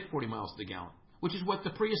 that's going to get 40 miles to the gallon, which is what the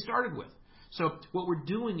Prius started with. So what we're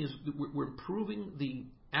doing is we're improving the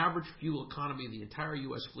average fuel economy of the entire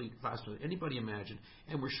U.S. fleet faster than anybody imagined,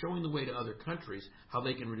 and we're showing the way to other countries how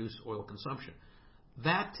they can reduce oil consumption.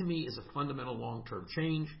 That, to me, is a fundamental long-term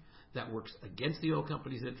change that works against the oil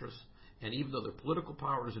companies' interests, and even though their political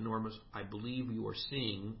power is enormous, I believe you are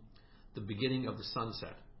seeing the beginning of the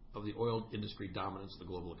sunset of the oil industry dominance of the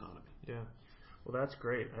global economy. Yeah. Well, that's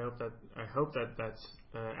great. I hope that that's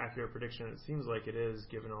an accurate prediction. It seems like it is,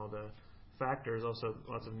 given all the factors. Also,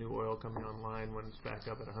 lots of new oil coming online when it's back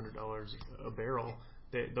up at $100 a barrel.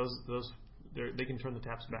 They can turn the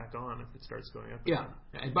taps back on if it starts going up. Yeah.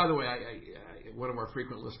 And by the way, one of our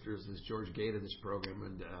frequent listeners is George Gate of this program,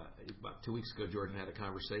 and about 2 weeks ago, George and I had a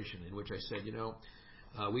conversation in which I said,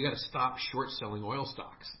 we got to stop short selling oil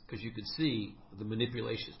stocks because you could see the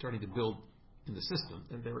manipulation starting to build in the system,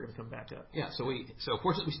 and they were going to come back up. Yeah, so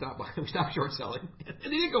fortunately we stopped short selling,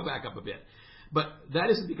 and they did go back up a bit. But that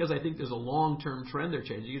isn't because I think there's a long-term trend they're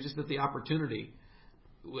changing. It's just that the opportunity,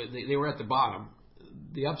 they were at the bottom.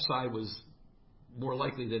 The upside was more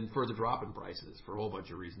likely than further drop in prices for a whole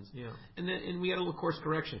bunch of reasons. Yeah. And we had a little course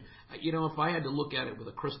correction. If I had to look at it with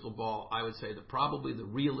a crystal ball, I would say that probably the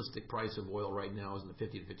realistic price of oil right now is in the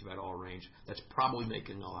 $50 to $55 range. That's probably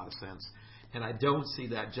making a lot of sense. And I don't see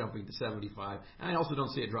that jumping to 75, and I also don't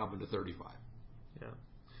see it dropping to 35. Yeah.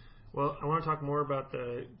 Well, I want to talk more about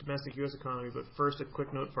the domestic U.S. economy, but first a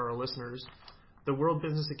quick note for our listeners. The World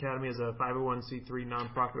Business Academy is a 501c3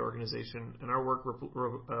 nonprofit organization, and our work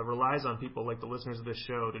relies on people like the listeners of this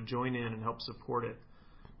show to join in and help support it.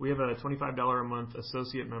 We have a $25 a month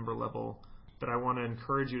associate member level that I want to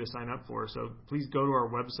encourage you to sign up for, so please go to our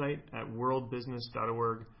website at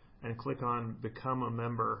worldbusiness.org and click on Become a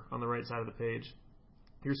Member on the right side of the page.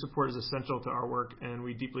 Your support is essential to our work, and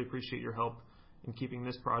we deeply appreciate your help in keeping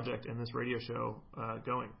this project and this radio show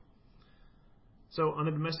going. So on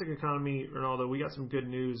the domestic economy, Ronaldo, we got some good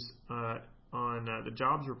news on the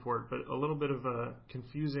jobs report, but a little bit of a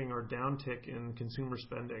confusing or downtick in consumer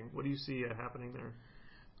spending. What do you see happening there?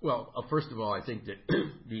 Well, first of all, I think that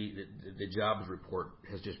the jobs report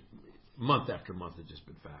has just, month after month, has just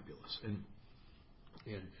been fabulous. And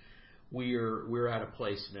we're at a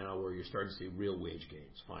place now where you're starting to see real wage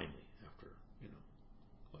gains finally after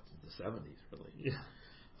the 70s really. Yeah.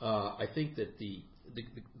 I think that the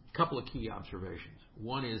couple of key observations.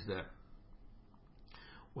 One is that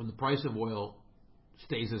when the price of oil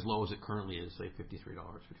stays as low as it currently is, say $53,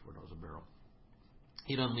 $54 a barrel,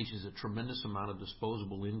 it unleashes a tremendous amount of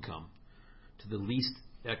disposable income to the least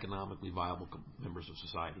economically viable members of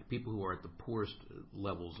society, people who are at the poorest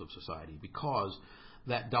levels of society, because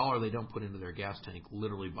that dollar they don't put into their gas tank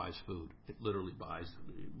literally buys food. It literally buys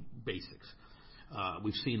basics.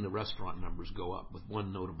 We've seen the restaurant numbers go up, with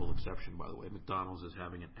one notable exception, by the way. McDonald's is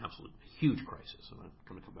having an absolute huge crisis, and I'm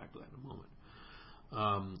going to come back to that in a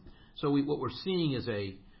moment. So what we're seeing is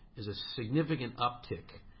a significant uptick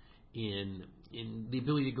in the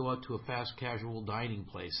ability to go out to a fast casual dining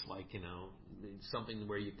place, like something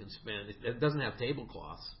where you can spend. It doesn't have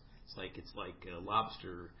tablecloths. It's like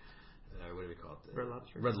lobster. What do we call it? Red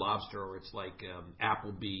Lobster. Red Lobster, or it's like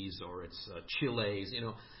Applebee's, or it's Chile's.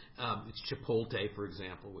 It's Chipotle, for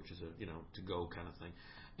example, which is a to-go kind of thing.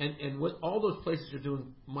 And what all those places are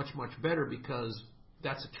doing much better, because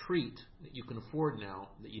that's a treat that you can afford now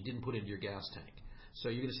that you didn't put into your gas tank. So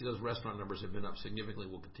you're going to see those restaurant numbers have been up significantly,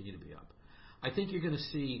 will continue to be up. I think you're going to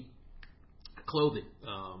see clothing,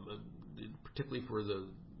 particularly for the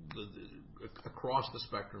across the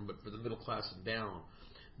spectrum, but for the middle class and down,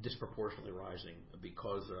 disproportionately rising,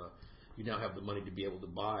 because you now have the money to be able to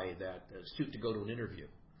buy that suit to go to an interview,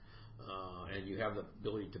 and you have the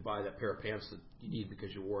ability to buy that pair of pants that you need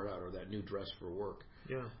because you wore it out, or that new dress for work.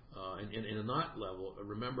 Yeah. And on that level,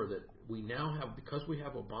 remember that we now have, because we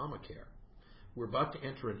have Obamacare, we're about to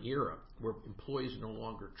enter an era where employees are no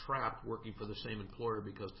longer trapped working for the same employer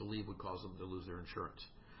because to leave would cause them to lose their insurance.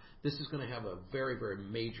 This is going to have a very, very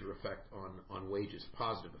major effect on wages,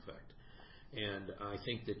 positive effect. And I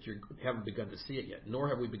think that you haven't begun to see it yet, nor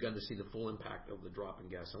have we begun to see the full impact of the drop in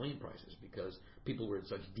gasoline prices, because people were in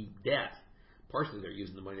such deep debt. Partially they're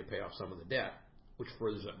using the money to pay off some of the debt, which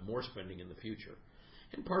furthers up more spending in the future.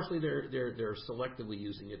 And partially they're selectively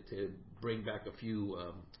using it to bring back a few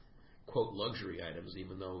quote luxury items,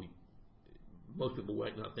 even though most people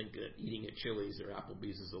might not think that eating at Chili's or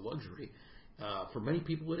Applebee's is a luxury. For many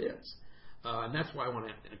people it is. And that's why I want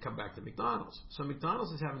to come back to McDonald's. So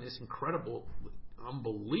McDonald's is having this incredible,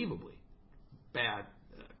 unbelievably bad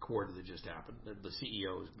quarter that just happened. The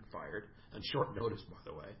CEO has been fired on short notice, by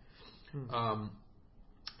the way.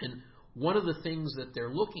 And one of the things that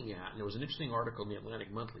they're looking at, and there was an interesting article in the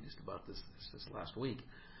Atlantic Monthly just about this last week,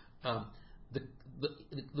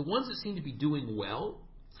 the ones that seem to be doing well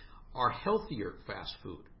are healthier fast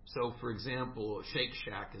food. So, for example, Shake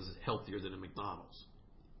Shack is healthier than a McDonald's.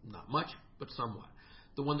 Not much, but somewhat.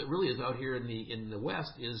 The one that really is out here in the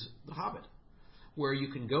West is the Hobbit, where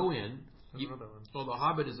you can go in. Well, the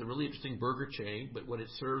Hobbit is a really interesting burger chain, but what it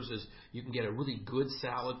serves is you can get a really good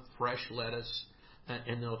salad, fresh lettuce,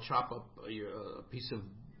 and they'll chop up a piece of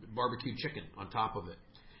barbecue chicken on top of it.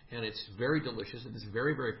 And it's very delicious, and it's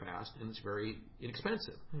very, very fast, and it's very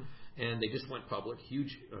inexpensive. And they just went public,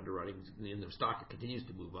 huge underwriting, and the stock continues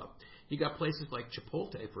to move up. You got places like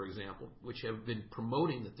Chipotle, for example, which have been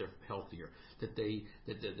promoting that they're healthier, that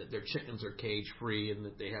their chickens are cage-free, and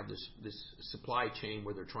that they have this supply chain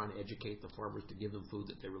where they're trying to educate the farmers to give them food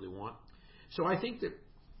that they really want. So I think that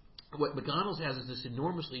what McDonald's has is this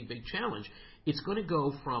enormously big challenge. It's going to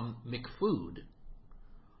go from McFood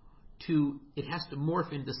to, it has to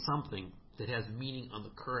morph into something that has meaning on the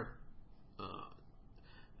current,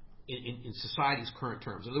 in society's current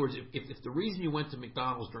terms. In other words, if the reason you went to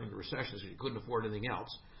McDonald's during the recession is you couldn't afford anything else,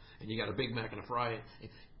 and you got a Big Mac and a fry,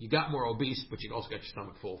 you got more obese, but you also got your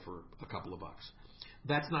stomach full for a couple of bucks.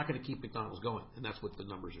 That's not going to keep McDonald's going, and that's what the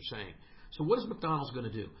numbers are saying. So what is McDonald's going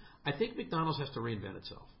to do? I think McDonald's has to reinvent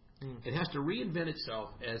itself. It has to reinvent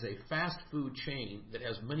itself as a fast food chain that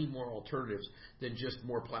has many more alternatives than just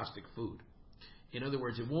more plastic food. In other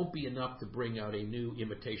words, it won't be enough to bring out a new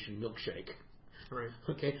imitation milkshake, right?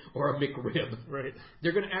 Okay, or a McRib. Right.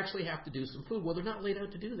 They're going to actually have to do some food. Well, they're not laid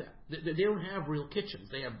out to do that. They don't have real kitchens.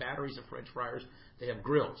 They have batteries of French fryers. They have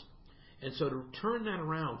grills. And so to turn that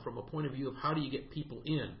around from a point of view of how do you get people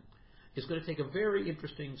in, is going to take a very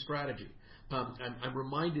interesting strategy. I'm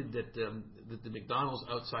reminded that the McDonald's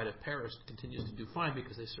outside of Paris continues to do fine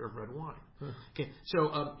because they serve red wine. Okay,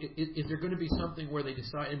 so is there going to be something where they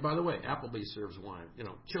decide? And by the way, Applebee's serves wine.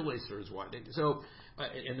 Chile serves wine. So,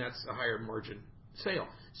 and that's a higher margin sale.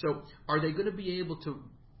 So, are they going to be able to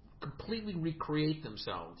completely recreate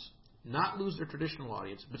themselves, not lose their traditional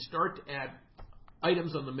audience, but start to add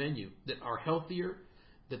items on the menu that are healthier,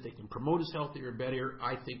 that they can promote as healthier and better?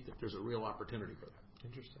 I think that there's a real opportunity for that.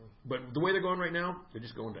 Interesting. But the way they're going right now, they're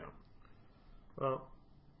just going down. Well,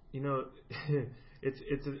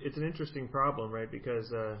 it's an interesting problem, right?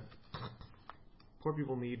 Because poor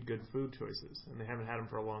people need good food choices, and they haven't had them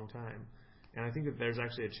for a long time. And I think that there's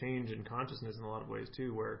actually a change in consciousness in a lot of ways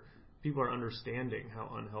too, where people are understanding how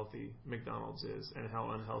unhealthy McDonald's is and how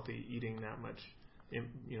unhealthy eating that much,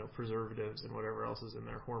 preservatives and whatever else is in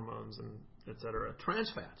their hormones and et cetera. Trans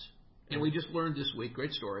fats. And we just learned this week,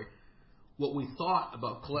 great story. What we thought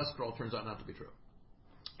about cholesterol turns out not to be true.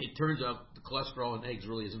 It turns out the cholesterol in eggs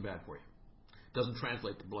really isn't bad for you. It doesn't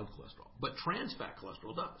translate to blood cholesterol. But trans fat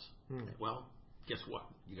cholesterol does. Well, guess what?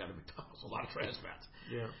 You got a McDonald's, a lot of trans fats.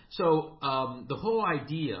 Yeah. So the whole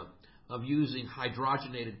idea of using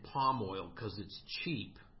hydrogenated palm oil because it's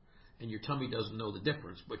cheap and your tummy doesn't know the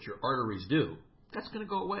difference, but your arteries do, that's going to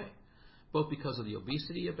go away. Both because of the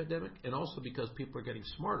obesity epidemic and also because people are getting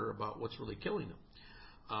smarter about what's really killing them.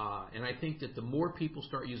 And I think that the more people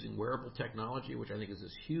start using wearable technology, which I think is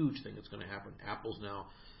this huge thing that's going to happen. Apple's now,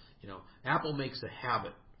 Apple makes a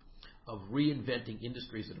habit of reinventing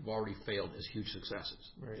industries that have already failed as huge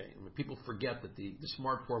successes. Right. Okay? I mean, people forget that the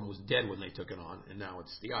smartphone was dead when they took it on, and now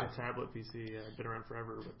it's the iPhone. The tablet PC been around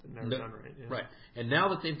forever, but never done right. Yeah. Right. And now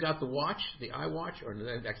that they've got the watch, the iWatch, or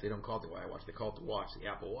actually they don't call it the iWatch, they call it the watch, the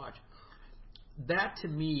Apple Watch. That to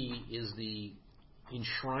me is the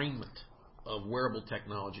enshrinement of wearable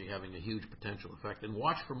technology having a huge potential effect. And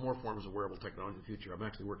watch for more forms of wearable technology in the future. I'm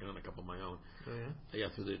actually working on a couple of my own. Oh, yeah? Yeah,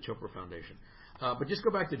 through the Chopra Foundation. But just go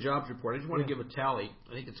back to the jobs report. I just want to give a tally.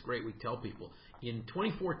 I think it's great we tell people. In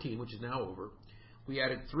 2014, which is now over, we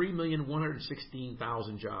added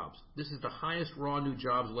 3,116,000 jobs. This is the highest raw new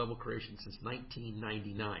jobs level creation since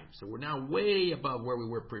 1999. So we're now way above where we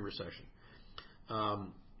were pre-recession.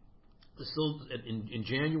 In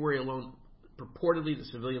January alone, purportedly the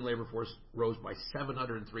civilian labor force rose by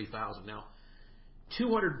 703,000. Now,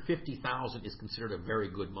 250,000 is considered a very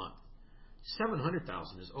good month.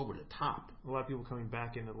 700,000 is over the top. A lot of people coming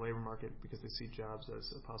back into the labor market because they see jobs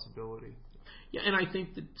as a possibility. Yeah, and I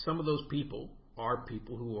think that some of those people are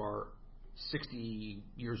people who are 60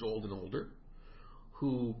 years old and older,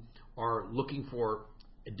 who are looking for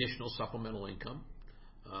additional supplemental income.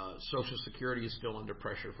 Social Security is still under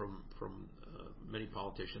pressure from many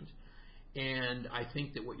politicians. And I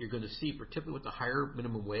think that what you're going to see, particularly with the higher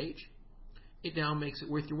minimum wage, it now makes it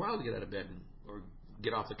worth your while to get out of bed or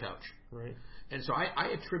get off the couch. Right. And so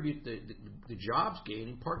I attribute the jobs gain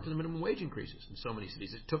in part to the minimum wage increases in so many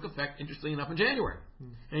cities. It took effect, interestingly enough, in January.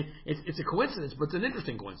 And it's a coincidence, but it's an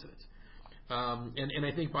interesting coincidence. And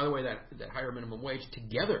I think, by the way, that higher minimum wage,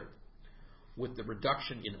 together with the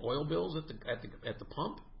reduction in oil bills at the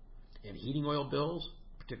pump and heating oil bills,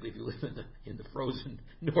 particularly if you live in the frozen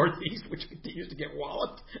Northeast, which continues to get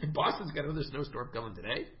walloped, and Boston's got another snowstorm coming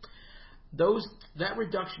today. That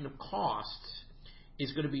reduction of costs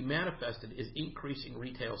is going to be manifested as increasing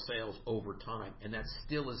retail sales over time, and that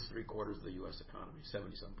still is 3/4 of the U.S. economy,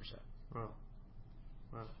 77%. Wow.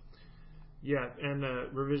 Yeah, and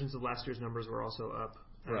revisions of last year's numbers were also up,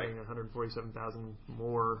 adding 147,000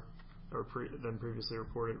 more than previously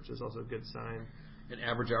reported, which is also a good sign. And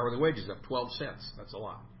average hourly wages up 12 cents. That's a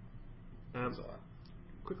lot.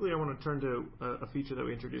 Quickly, I want to turn to a feature that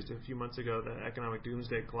we introduced a few months ago, the Economic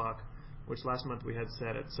Doomsday Clock, which last month we had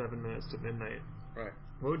set at 7 minutes to midnight. Right.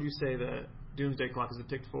 What would you say the Doomsday Clock, is it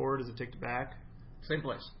ticked forward? Is it ticked back? Same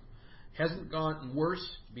place. Hasn't gotten worse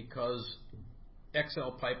because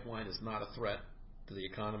XL Pipeline is not a threat to the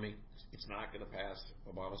economy. It's not going to pass.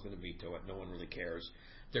 Obama's going to veto it. No one really cares.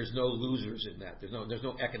 There's no losers in that. There's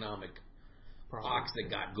no economic ox that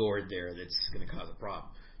got gored there that's going to cause a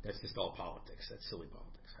problem. That's just all politics. That's silly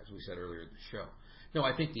politics, as we said earlier in the show. No,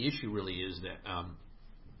 I think the issue really is that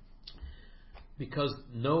because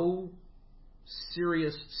no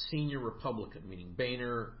serious senior Republican, meaning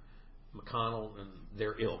Boehner, McConnell, and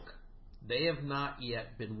their ilk, they have not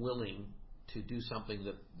yet been willing to do something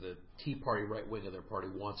that the Tea Party right wing of their party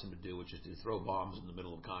wants them to do, which is to throw bombs in the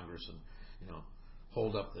middle of Congress and,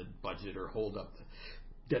 hold up the budget or hold up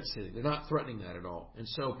the debt ceiling. They're not threatening that at all. And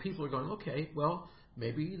so people are going, okay, well,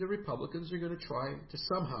 maybe the Republicans are going to try to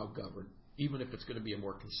somehow govern, even if it's going to be a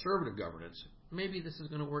more conservative governance. Maybe this is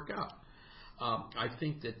going to work out. I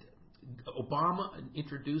think that Obama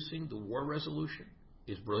introducing the war resolution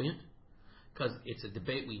is brilliant because it's a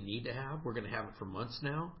debate we need to have. We're going to have it for months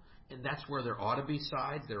now. And that's where there ought to be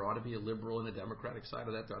sides. There ought to be a liberal and a Democratic side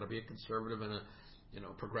of that. There ought to be a conservative and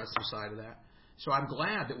a progressive side of that. So I'm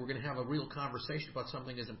glad that we're going to have a real conversation about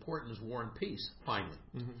something as important as war and peace, finally.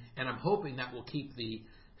 Mm-hmm. And I'm hoping that will keep the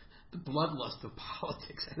bloodlust of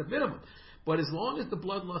politics at a minimum. But as long as the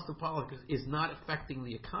bloodlust of politics is not affecting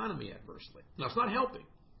the economy adversely. Now, it's not helping.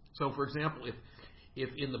 So, for example, if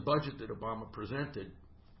in the budget that Obama presented,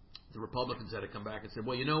 the Republicans had to come back and say,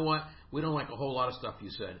 well, you know what? We don't like a whole lot of stuff you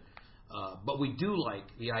said, but we do like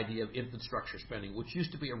the idea of infrastructure spending, which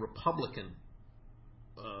used to be a Republican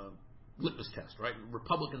litmus test, right?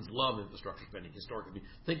 Republicans love infrastructure spending historically.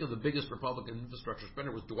 Think of the biggest Republican infrastructure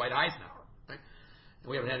spender was Dwight Eisenhower, right?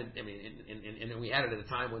 And we haven't had it, and we had it at a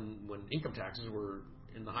time when income taxes were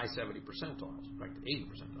in the high 70 percentiles, in fact, 80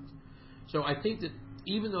 percentiles. So I think that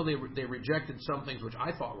even though they rejected some things which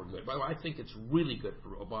I thought were good, by the way, I think it's really good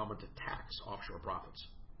for Obama to tax offshore profits.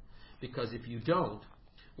 Because if you don't,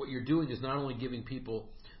 what you're doing is not only giving people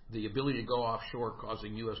the ability to go offshore,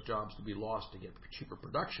 causing U.S. jobs to be lost to get cheaper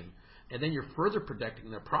production, and then you're further protecting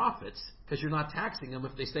their profits because you're not taxing them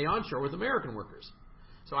if they stay onshore with American workers.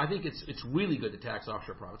 So I think it's really good to tax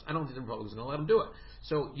offshore profits. I don't think the Republicans are going to let them do it.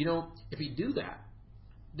 So, if you do that,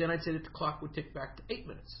 then I'd say that the clock would tick back to 8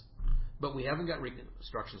 minutes. But we haven't got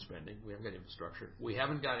reconstruction spending. We haven't got infrastructure. We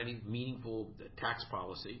haven't got any meaningful tax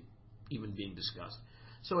policy even being discussed.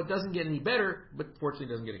 So it doesn't get any better, but fortunately it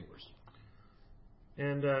doesn't get any worse.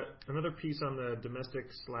 And another piece on the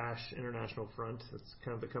domestic/international front that's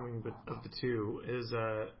kind of the coming of the two is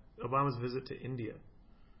Obama's visit to India.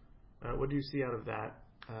 What do you see out of that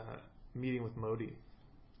meeting with Modi?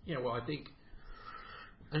 Yeah, well, I think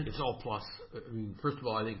it's all plus. I mean, first of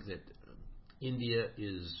all, I think that India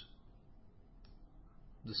is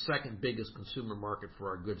the second biggest consumer market for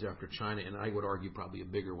our goods after China, and I would argue probably a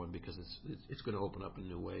bigger one because it's going to open up in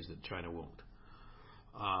new ways that China won't.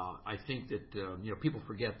 I think that people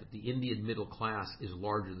forget that the Indian middle class is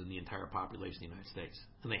larger than the entire population of the United States,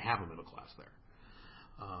 and they have a middle class there.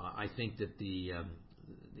 I think that the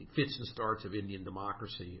fits and starts of Indian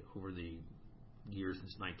democracy over the years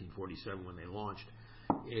since 1947 when they launched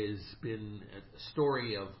has been a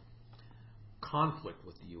story of conflict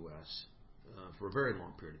with the U.S. For a very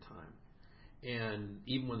long period of time. And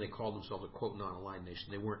even when they called themselves a, quote, non-aligned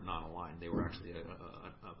nation, they weren't non-aligned. They were actually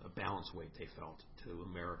a balance weight, they felt, to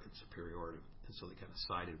American superiority. And so they kind of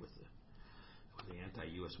sided with the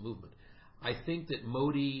anti-U.S. movement. I think that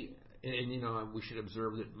Modi, and we should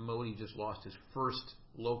observe that Modi just lost his first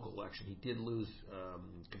local election. He did lose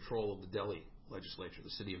control of the Delhi legislature,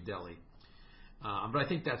 the city of Delhi. But I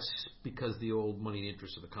think that's because the old money and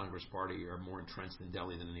interests of the Congress Party are more entrenched in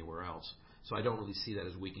Delhi than anywhere else. So I don't really see that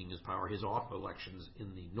as weakening his power. His off elections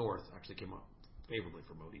in the north actually came up favorably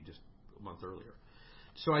for Modi just a month earlier.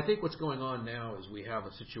 So I think what's going on now is we have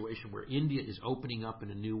a situation where India is opening up in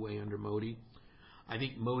a new way under Modi. I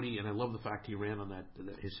think Modi, and I love the fact he ran on that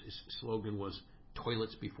his slogan was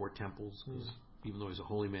toilets before temples. Even though he's a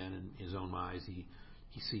holy man in his own eyes, he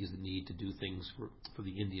sees the need to do things for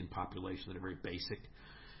the Indian population that are very basic.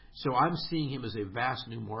 So I'm seeing him as a vast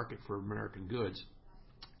new market for American goods.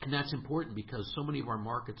 And that's important because so many of our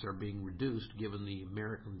markets are being reduced given the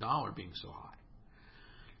American dollar being so high.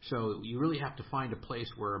 So you really have to find a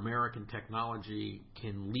place where American technology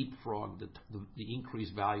can leapfrog the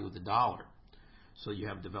increased value of the dollar. So you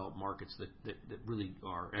have developed markets that really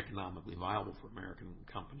are economically viable for American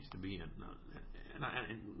companies to be in.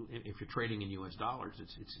 And if you're trading in U.S. dollars,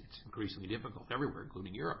 it's increasingly difficult everywhere,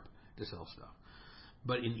 including Europe, to sell stuff.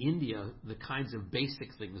 But in India, the kinds of basic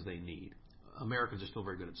things they need, Americans are still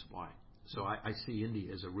very good at supplying. So I see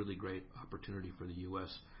India as a really great opportunity for the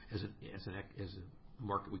U.S. as a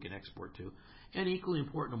market we can export to. And equally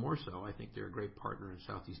important, or more so, I think they're a great partner in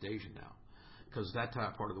Southeast Asia now, because that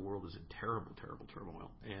part of the world is in terrible, terrible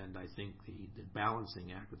turmoil. And I think the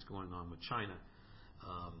balancing act that's going on with China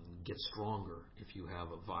gets stronger if you have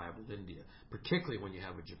a viable India, particularly when you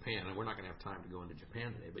have a Japan. And we're not going to have time to go into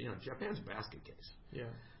Japan today, but Japan's a basket case.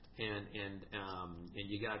 Yeah. And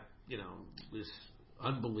you got this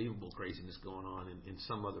unbelievable craziness going on in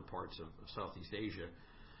some other parts of Southeast Asia.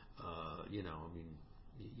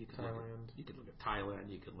 You can look at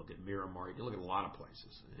Thailand, you can look at Myanmar, you can look at a lot of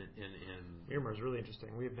places. And Myanmar is really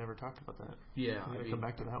interesting. We have never talked about that. Yeah, I'm going to come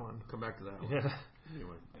back to that one. Yeah.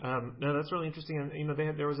 Anyway. No, that's really interesting.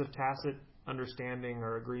 And there was a tacit understanding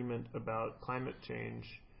or agreement about climate change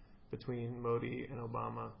between Modi and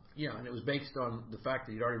Obama. Yeah, and it was based on the fact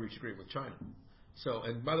that he'd already reached agreement with China. So,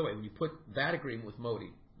 and by the way, when you put that agreement with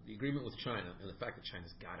Modi, the agreement with China, and the fact that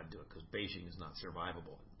China's got to do it because Beijing is not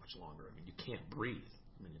survivable much longer. I mean, you can't breathe.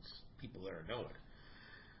 I mean, it's people there know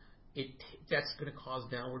it. That's going to cause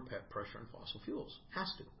downward pressure on fossil fuels.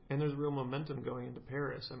 Has to. And there's real momentum going into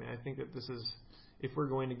Paris. I mean, I think that this is, if we're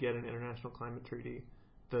going to get an international climate treaty,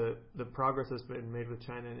 the progress that's been made with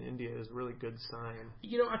China and India is a really good sign.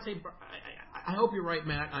 I'd say I hope you're right,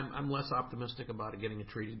 Matt. I'm less optimistic about it getting a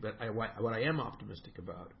treaty, but what I am optimistic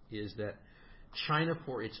about is that China,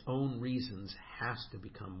 for its own reasons, has to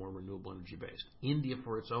become more renewable energy based. India,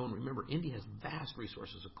 for its own, remember, India has vast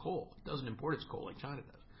resources of coal. It doesn't import its coal like China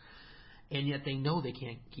does. And yet they know they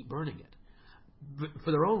can't keep burning it. But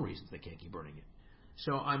for their own reasons, they can't keep burning it.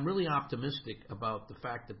 So I'm really optimistic about the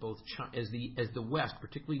fact that both China, as the West,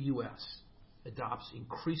 particularly U.S., adopts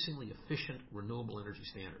increasingly efficient renewable energy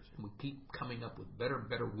standards, and we keep coming up with better and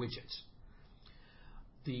better widgets,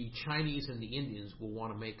 the Chinese and the Indians will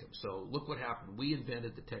want to make them. So look what happened. We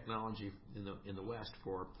invented the technology in the West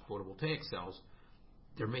for photovoltaic cells.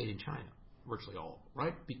 They're made in China, virtually all of them,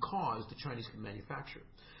 right? Because the Chinese can manufacture.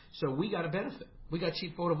 So we got a benefit. We got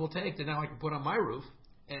cheap photovoltaic that now I can put on my roof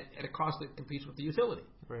at a cost that competes with the utility.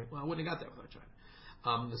 Right. Well, I wouldn't have got that without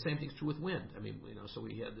China. The same thing's true with wind. I mean, so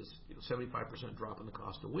we had this 75% drop in the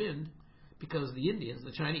cost of wind because the Indians,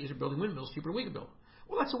 the Chinese, are building windmills cheaper than we can build them.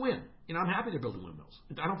 Well, that's a win. I'm happy they're building windmills.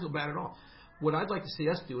 I don't feel bad at all. What I'd like to see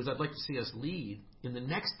us do is I'd like to see us lead in the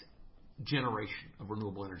next generation of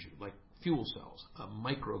renewable energy, like fuel cells,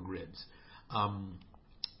 microgrids,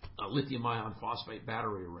 lithium ion phosphate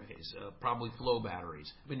battery arrays, probably flow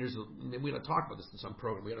batteries. I mean, we got to talk about this in some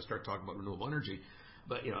program. We got to start talking about renewable energy.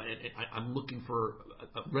 But I'm looking for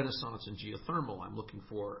a renaissance in geothermal. I'm looking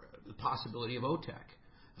for the possibility of OTEC.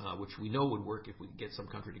 which we know would work if we could get some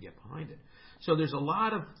country to get behind it. So there's a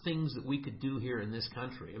lot of things that we could do here in this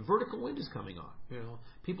country. And vertical wind is coming on.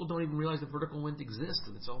 People don't even realize that vertical wind exists,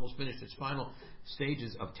 and it's almost finished its final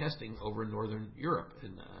stages of testing over in Northern Europe,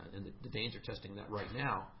 and the Danes are testing that right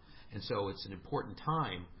now. And so it's an important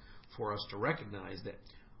time for us to recognize that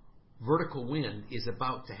vertical wind is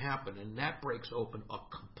about to happen, and that breaks open a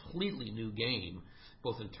completely new game,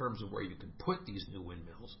 both in terms of where you can put these new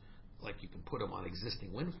windmills, like you can put them on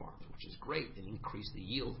existing wind farms, which is great, and increase the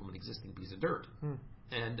yield from an existing piece of dirt.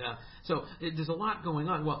 And so there's a lot going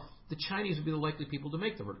on. Well, the Chinese would be the likely people to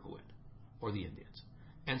make the vertical wind, or the Indians.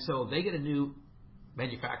 And so they get a new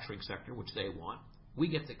manufacturing sector, which they want. We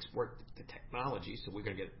get to export the technology, so we're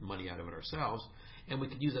going to get money out of it ourselves, and we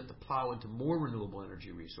could use that to plow into more renewable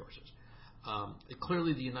energy resources.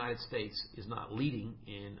 Clearly, the United States is not leading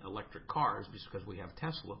in electric cars because we have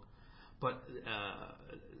Tesla. But,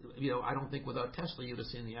 I don't think without Tesla you'd have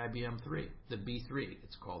seen the IBM 3, the B3,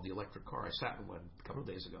 it's called, the electric car. I sat in one a couple of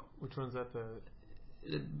days ago. Which one's that? The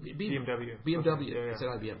BMW. BMW. Okay, yeah. I said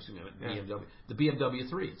IBM, BMW. The BMW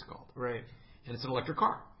 3, it's called. Right. And it's an electric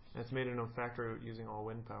car. And it's made in a factory using all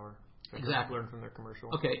wind power. Exactly. Learned from their commercial.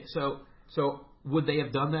 Okay, so would they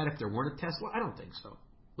have done that if there weren't a Tesla? I don't think so.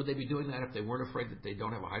 Would they be doing that if they weren't afraid that they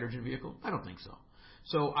don't have a hydrogen vehicle? I don't think so.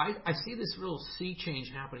 So I see this real sea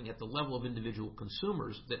change happening at the level of individual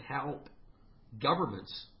consumers that help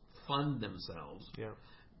governments fund themselves. Yeah.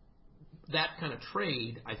 That kind of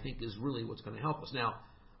trade, I think, is really what's going to help us. Now,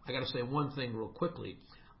 I got to say one thing real quickly.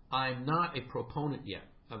 I'm not a proponent yet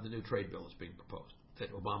of the new trade bill that's being proposed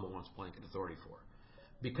that Obama wants blanket authority for,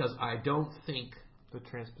 because I don't think the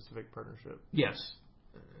Trans-Pacific Partnership. Yes.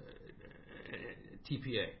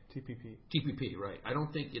 TPA. TPP, right. I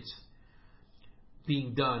don't think it's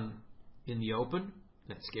being done in the open.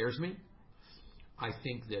 That scares me. I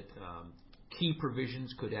think that key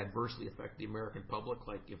provisions could adversely affect the American public,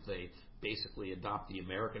 like if they basically adopt the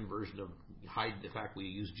American version of hide the fact we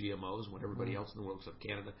use GMOs when everybody else in the world except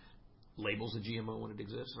Canada labels a GMO when it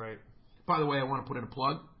exists. Right. By the way, I want to put in a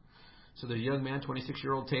plug. So there's a young man,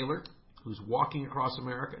 26-year-old Taylor, who's walking across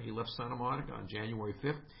America. He left Santa Monica on January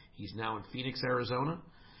 5th. He's now in Phoenix, Arizona,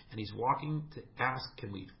 and he's walking to ask,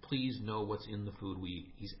 can we please know what's in the food we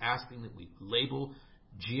eat? He's asking that we label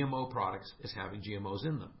GMO products as having GMOs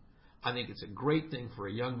in them. I think it's a great thing for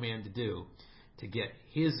a young man to do to get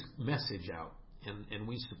his message out, and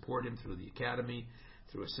we support him through the Academy,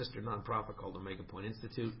 through a sister nonprofit called Omega Point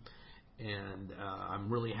Institute, and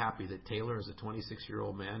I'm really happy that Taylor, as a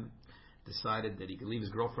 26-year-old man, decided that he could leave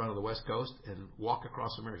his girlfriend on the West Coast and walk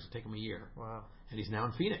across America. It'll take him a year. Wow. And he's now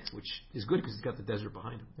in Phoenix, which is good because he's got the desert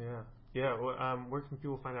behind him. Yeah. Yeah. Well, where can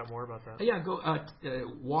people find out more about that? Yeah, go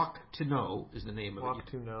Walk to Know is the name of it. Walk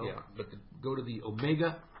to Know. Yeah, but go to the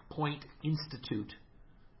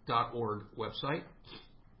OmegaPointInstitute.org website.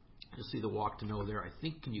 You'll see the Walk to Know there. I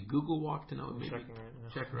think, can you Google Walk to Know? Maybe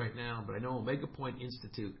check right now. But I know Omega Point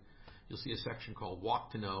Institute. You'll see a section called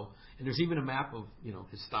Walk to Know, and there's even a map of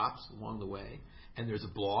his stops along the way, and there's a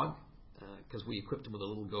blog because we equipped him with a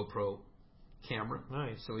little GoPro camera.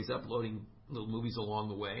 Nice. So he's uploading little movies along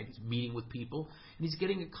the way. He's meeting with people, and he's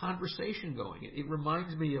getting a conversation going. It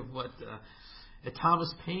reminds me of what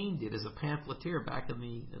Thomas Paine did as a pamphleteer back in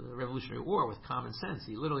the Revolutionary War with Common Sense.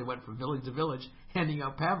 He literally went from village to village handing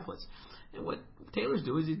out pamphlets. And what Taylor's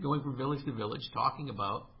doing is he's going from village to village talking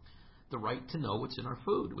about the right to know what's in our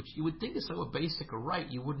food, which you would think is so basic a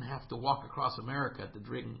right you wouldn't have to walk across America to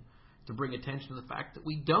bring attention to the fact that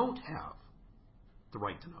we don't have the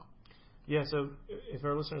right to know. Yeah, so if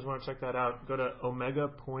our listeners want to check that out, go to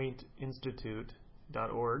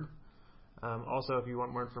OmegaPointInstitute.org. Also, if you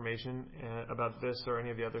want more information about this or any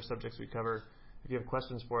of the other subjects we cover, if you have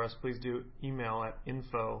questions for us, please do email at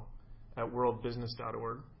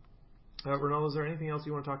info@worldbusiness.org. Ronaldo, is there anything else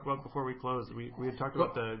you want to talk about before we close? We had talked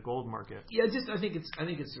about the gold market. Yeah, I think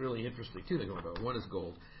it's really interesting. Two things going about. One is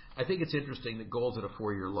gold. I think it's interesting that gold's at a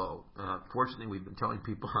 4-year low. Fortunately, we've been telling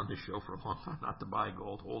people on this show for a long time not to buy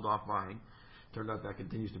gold, hold off buying. Turned out that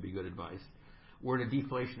continues to be good advice. We're in a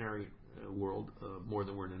deflationary world more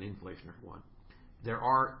than we're in an inflationary one. There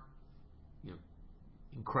are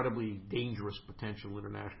incredibly dangerous potential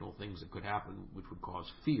international things that could happen which would cause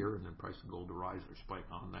fear, and then price of gold to rise or spike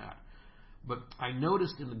on that. But I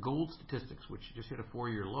noticed in the gold statistics, which just hit a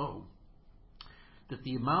 4-year low, that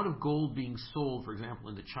the amount of gold being sold, for example,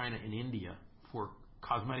 into China and India for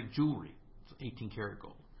cosmetic jewelry, 18-karat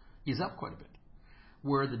gold, is up quite a bit.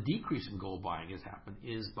 Where the decrease in gold buying has happened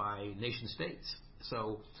is by nation states.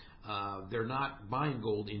 So they're not buying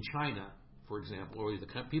gold in China, for example, or the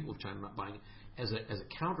people of China are not buying it as a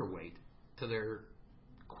counterweight to their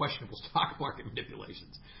questionable stock market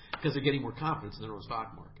manipulations because they're getting more confidence in their own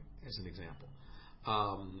stock market, as an example.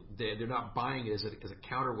 They're not buying it as a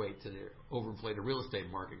counterweight to their overinflated real estate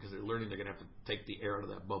market because they're learning they're going to have to take the air out of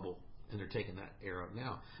that bubble, and they're taking that air out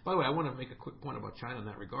now. By the way, I want to make a quick point about China in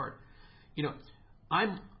that regard.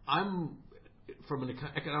 I'm from an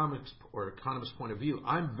economics or economist point of view,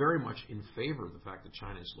 I'm very much in favor of the fact that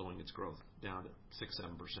China is slowing its growth down to 6-7%.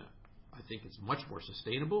 I think it's much more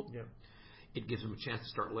sustainable. Yeah. It gives them a chance to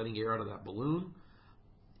start letting air out of that balloon.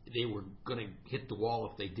 They were going to hit the wall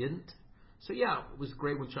if they didn't. So yeah, it was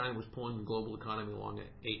great when China was pulling the global economy along at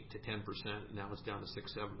 8 to 10%, and now it's down to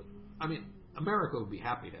 6-7%. But I mean, America would be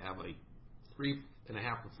happy to have a 3.5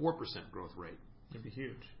 to 4% growth rate. It'd be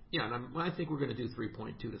huge. Yeah, and I think we're going to do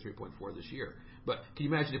 3.2 to 3.4 this year. But can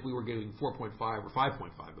you imagine if we were getting 4.5 or 5.5?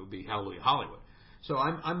 It would be hallelujah Hollywood. So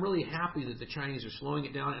I'm really happy that the Chinese are slowing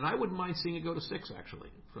it down, and I wouldn't mind seeing it go to 6 actually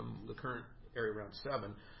from the current area around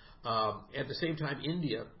 7. At the same time,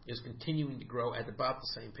 India is continuing to grow at about the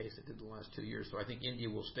same pace it did the last 2 years. So I think India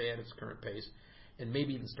will stay at its current pace and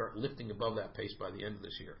maybe even start lifting above that pace by the end of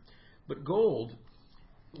this year. But gold,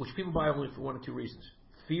 which people buy only for one of two reasons: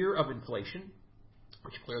 fear of inflation,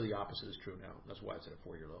 which clearly the opposite is true now. That's why it's at a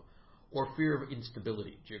 4-year low. Or fear of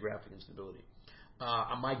instability, geographic instability.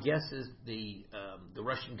 My guess is the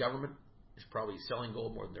Russian government is probably selling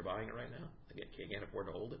gold more than they're buying it right now. They can't afford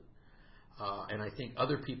to hold it. And I think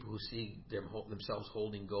other people who see themselves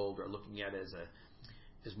holding gold are looking at it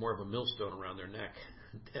as more of a millstone around their neck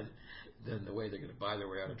than the way they're going to buy their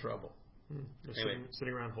way out of trouble. Anyway.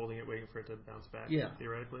 Sitting around holding it, waiting for it to bounce back. Yeah.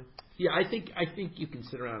 Theoretically. Yeah, I think you can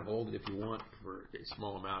sit around and hold it if you want for a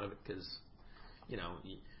small amount of it, because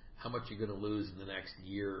how much you're going to lose in the next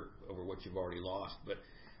year over what you've already lost.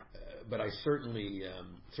 But I certainly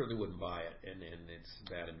wouldn't buy it, and it's a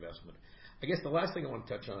bad investment. I guess the last thing I want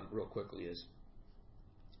to touch on real quickly is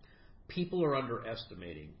people are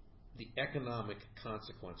underestimating the economic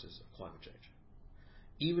consequences of climate change.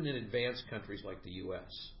 Even in advanced countries like the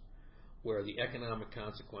U.S., where the economic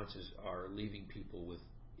consequences are leaving people with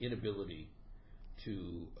inability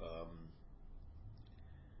to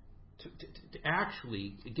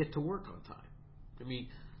actually get to work on time. I mean,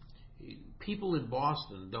 people in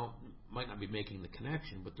Boston might not be making the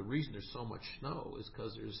connection, but the reason there's so much snow is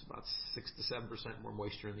because there's about 6 to 7% more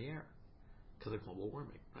moisture in the air because of global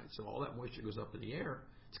warming, right? So all that moisture goes up in the air.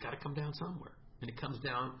 It's got to come down somewhere, and it comes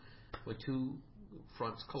down when two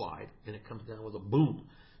fronts collide, and it comes down with a boom.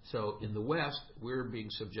 So in the West, we're being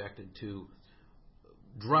subjected to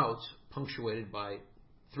droughts punctuated by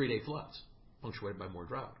 3-day floods, punctuated by more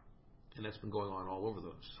drought, and that's been going on all over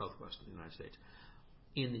the southwest of the United States.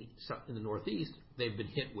 In the Northeast, they've been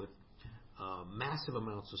hit with massive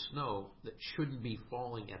amounts of snow that shouldn't be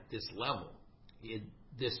falling at this level in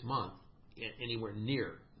this month, anywhere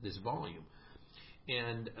near this volume,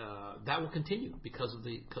 and that will continue because of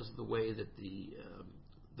the way that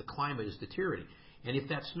the climate is deteriorating. And if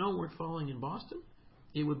that snow weren't falling in Boston,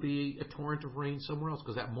 it would be a torrent of rain somewhere else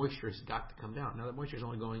because that moisture has got to come down. Now that moisture is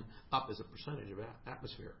only going up as a percentage of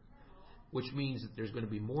atmosphere, which means that there's going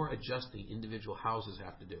to be more adjusting individual houses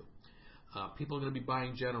have to do. People are going to be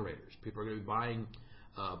buying generators. People are going to be buying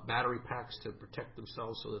battery packs to protect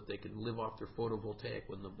themselves so that they can live off their photovoltaic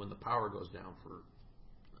when the power goes down for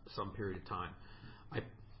some period of time. I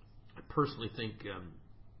personally think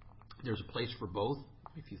there's a place for both.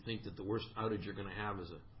 If you think that the worst outage you're going to have is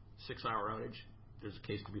a 6-hour outage, there's a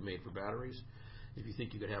case to be made for batteries. If you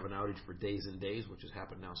think you could have an outage for days and days, which has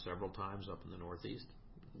happened now several times up in the Northeast,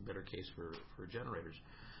 better case for generators.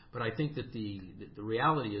 But I think that the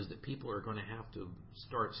reality is that people are going to have to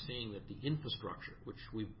start seeing that the infrastructure, which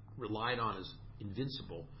we've relied on as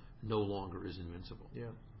invincible, no longer is invincible.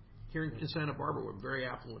 Yeah. Here in Santa Barbara, we're a very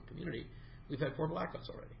affluent community. We've had 4 blackouts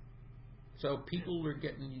already. So people are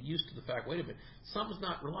getting used to the fact, wait a minute, something's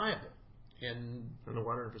not reliable. And the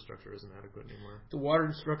water infrastructure isn't adequate anymore. The water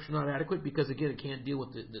infrastructure is not adequate because, again, it can't deal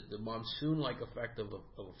with the monsoon-like effect of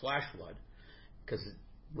a flash flood because it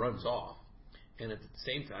runs off. And at the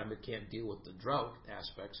same time, it can't deal with the drought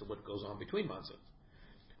aspects of what goes on between monsoons.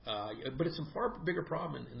 But it's a far bigger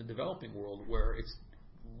problem in the developing world where it's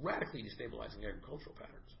radically destabilizing agricultural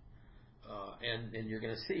patterns. And you're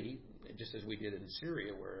going to see, just as we did in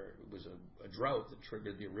Syria, where it was a drought that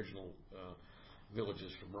triggered the original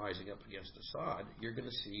villages from rising up against Assad, you're going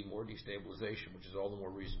to see more destabilization, which is all the more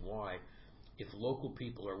reason why, if local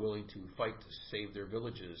people are willing to fight to save their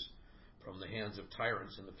villages from the hands of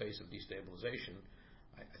tyrants in the face of destabilization,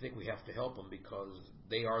 I think we have to help them because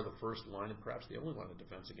they are the first line and perhaps the only line of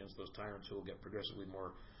defense against those tyrants who will get progressively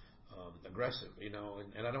more aggressive,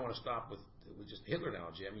 and I don't want to stop with just the Hitler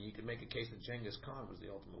analogy. I mean, you can make a case that Genghis Khan was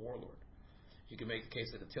the ultimate warlord. You can make the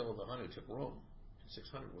case that Attila the Hun, who took Rome in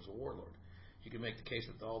 600, was a warlord. You can make the case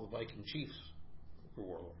that all the Viking chiefs were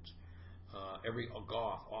warlords. Every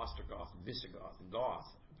Goth, Ostrogoth, and Visigoth, and Goth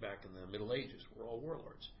back in the Middle Ages were all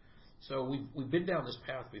warlords. So we've been down this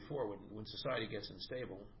path before when society gets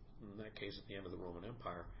unstable, in that case at the end of the Roman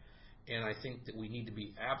Empire. And I think that we need to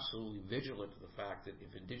be absolutely vigilant to the fact that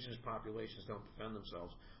if indigenous populations don't defend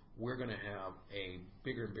themselves, we're going to have a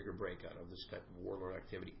bigger and bigger breakout of this type of warlord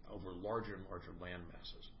activity over larger and larger land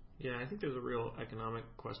masses. Yeah, I think there's a real economic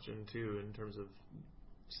question, too, in terms of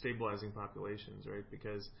stabilizing populations, right?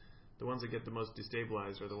 Because the ones that get the most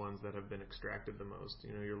destabilized are the ones that have been extracted the most.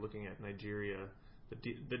 You're looking at Nigeria,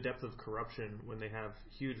 the depth of corruption when they have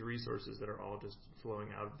huge resources that are all just flowing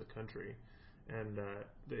out of the country. And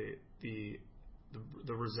the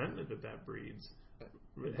resentment that breeds.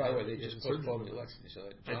 By the way, they just postponed the election. So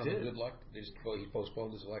I did. Good luck. He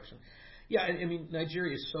postponed his election. Yeah, I mean,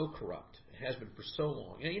 Nigeria is so corrupt. It has been for so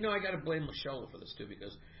long. And, I got to blame Shell for this, too,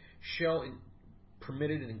 because Shell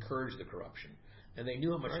permitted and encouraged the corruption. And they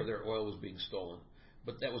knew how much of their oil was being stolen.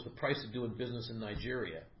 But that was the price of doing business in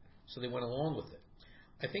Nigeria. So they went along with it.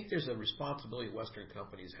 I think there's a responsibility Western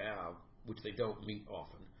companies have, which they don't meet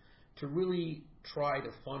often, to really try to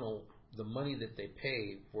funnel the money that they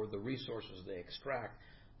pay for the resources they extract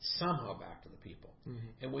somehow back to the people. Mm-hmm.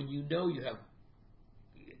 And when you have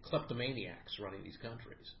kleptomaniacs running these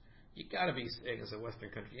countries, you got to be saying as a Western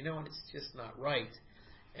country, and it's just not right.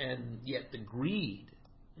 And yet the greed,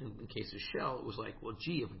 in case of Shell, it was like, well,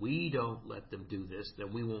 gee, if we don't let them do this,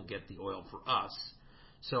 then we won't get the oil for us.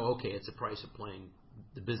 So, okay, it's a price of playing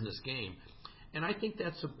the business game. And I think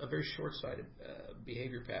that's a very short-sighted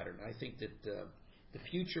behavior pattern. I think that the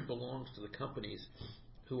future belongs to the companies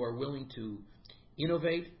who are willing to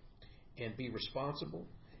innovate and be responsible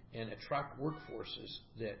and attract workforces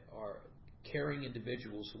that are caring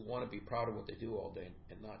individuals who want to be proud of what they do all day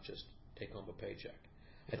and not just take home a paycheck.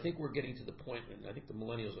 I think we're getting to the point, and I think the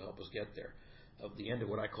millennials will help us get there, of the end of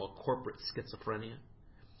what I call corporate schizophrenia,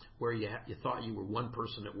 where you thought you were one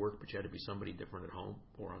person at work, but you had to be somebody different at home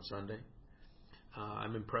or on Sunday.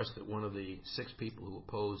 I'm impressed that one of the 6 people who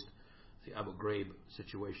opposed the Abu Ghraib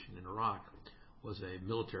situation in Iraq was a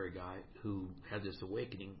military guy who had this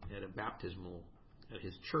awakening at a baptismal at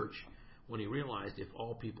his church when he realized if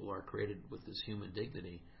all people are created with this human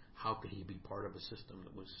dignity, how could he be part of a system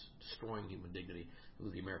that was destroying human dignity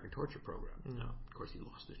with the American torture program? Mm-hmm. Now, of course, he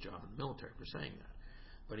lost his job in the military for saying that,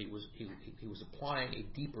 but he was applying a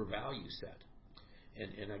deeper value set.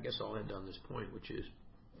 And I guess I'll end on this point, which is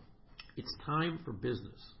it's time for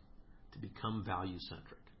business to become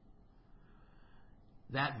value-centric.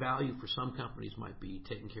 That value for some companies might be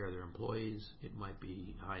taking care of their employees. It might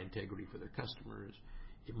be high integrity for their customers.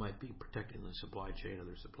 It might be protecting the supply chain of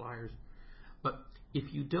their suppliers. But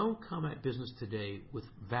if you don't come at business today with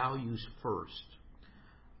values first,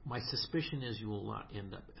 my suspicion is you will not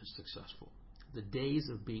end up as successful. The days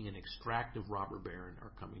of being an extractive robber baron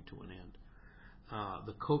are coming to an end.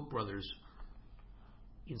 The Koch brothers,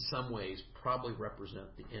 in some ways, probably represent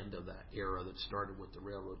the end of that era that started with the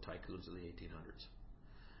railroad tycoons of the 1800s.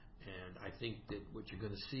 And I think that what you're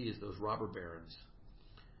going to see is those robber barons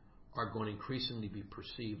are going to increasingly be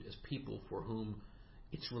perceived as people for whom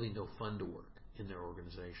it's really no fun to work in their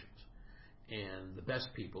organizations. And the best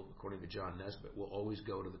people, according to John Nesbitt, will always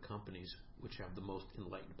go to the companies which have the most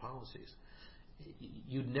enlightened policies.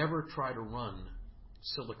 You'd never try to run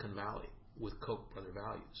Silicon Valley with Koch brother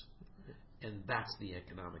values. And that's the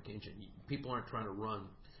economic engine. People aren't trying to run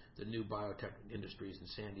the new biotech industries in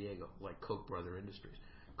San Diego like Koch brother industries.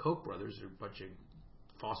 Koch brothers are a bunch of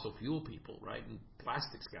fossil fuel people, right? And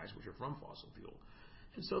plastics guys, which are from fossil fuel.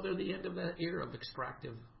 And so they're the end of that era of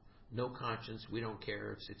extractive, no conscience, we don't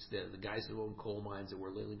care. It's the guys who own coal mines that were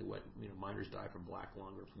literally to what miners die from black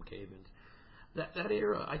lung or from cave-ins. That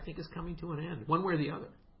era, I think, is coming to an end, one way or the other.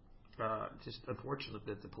 Just unfortunate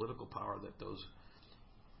that the political power that those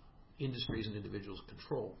industries and individuals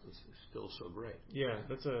control is still so great. Yeah,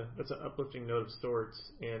 that's an uplifting note of sorts,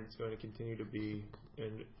 and it's going to continue to be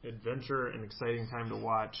an adventure and exciting time to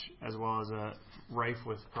watch, as well as a rife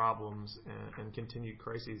with problems and continued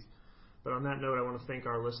crises. But on that note, I want to thank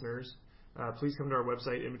our listeners. Please come to our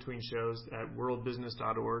website in between shows at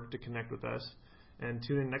worldbusiness.org to connect with us, and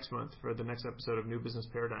tune in next month for the next episode of New Business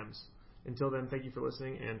Paradigms. Until then, thank you for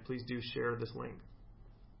listening, and please do share this link.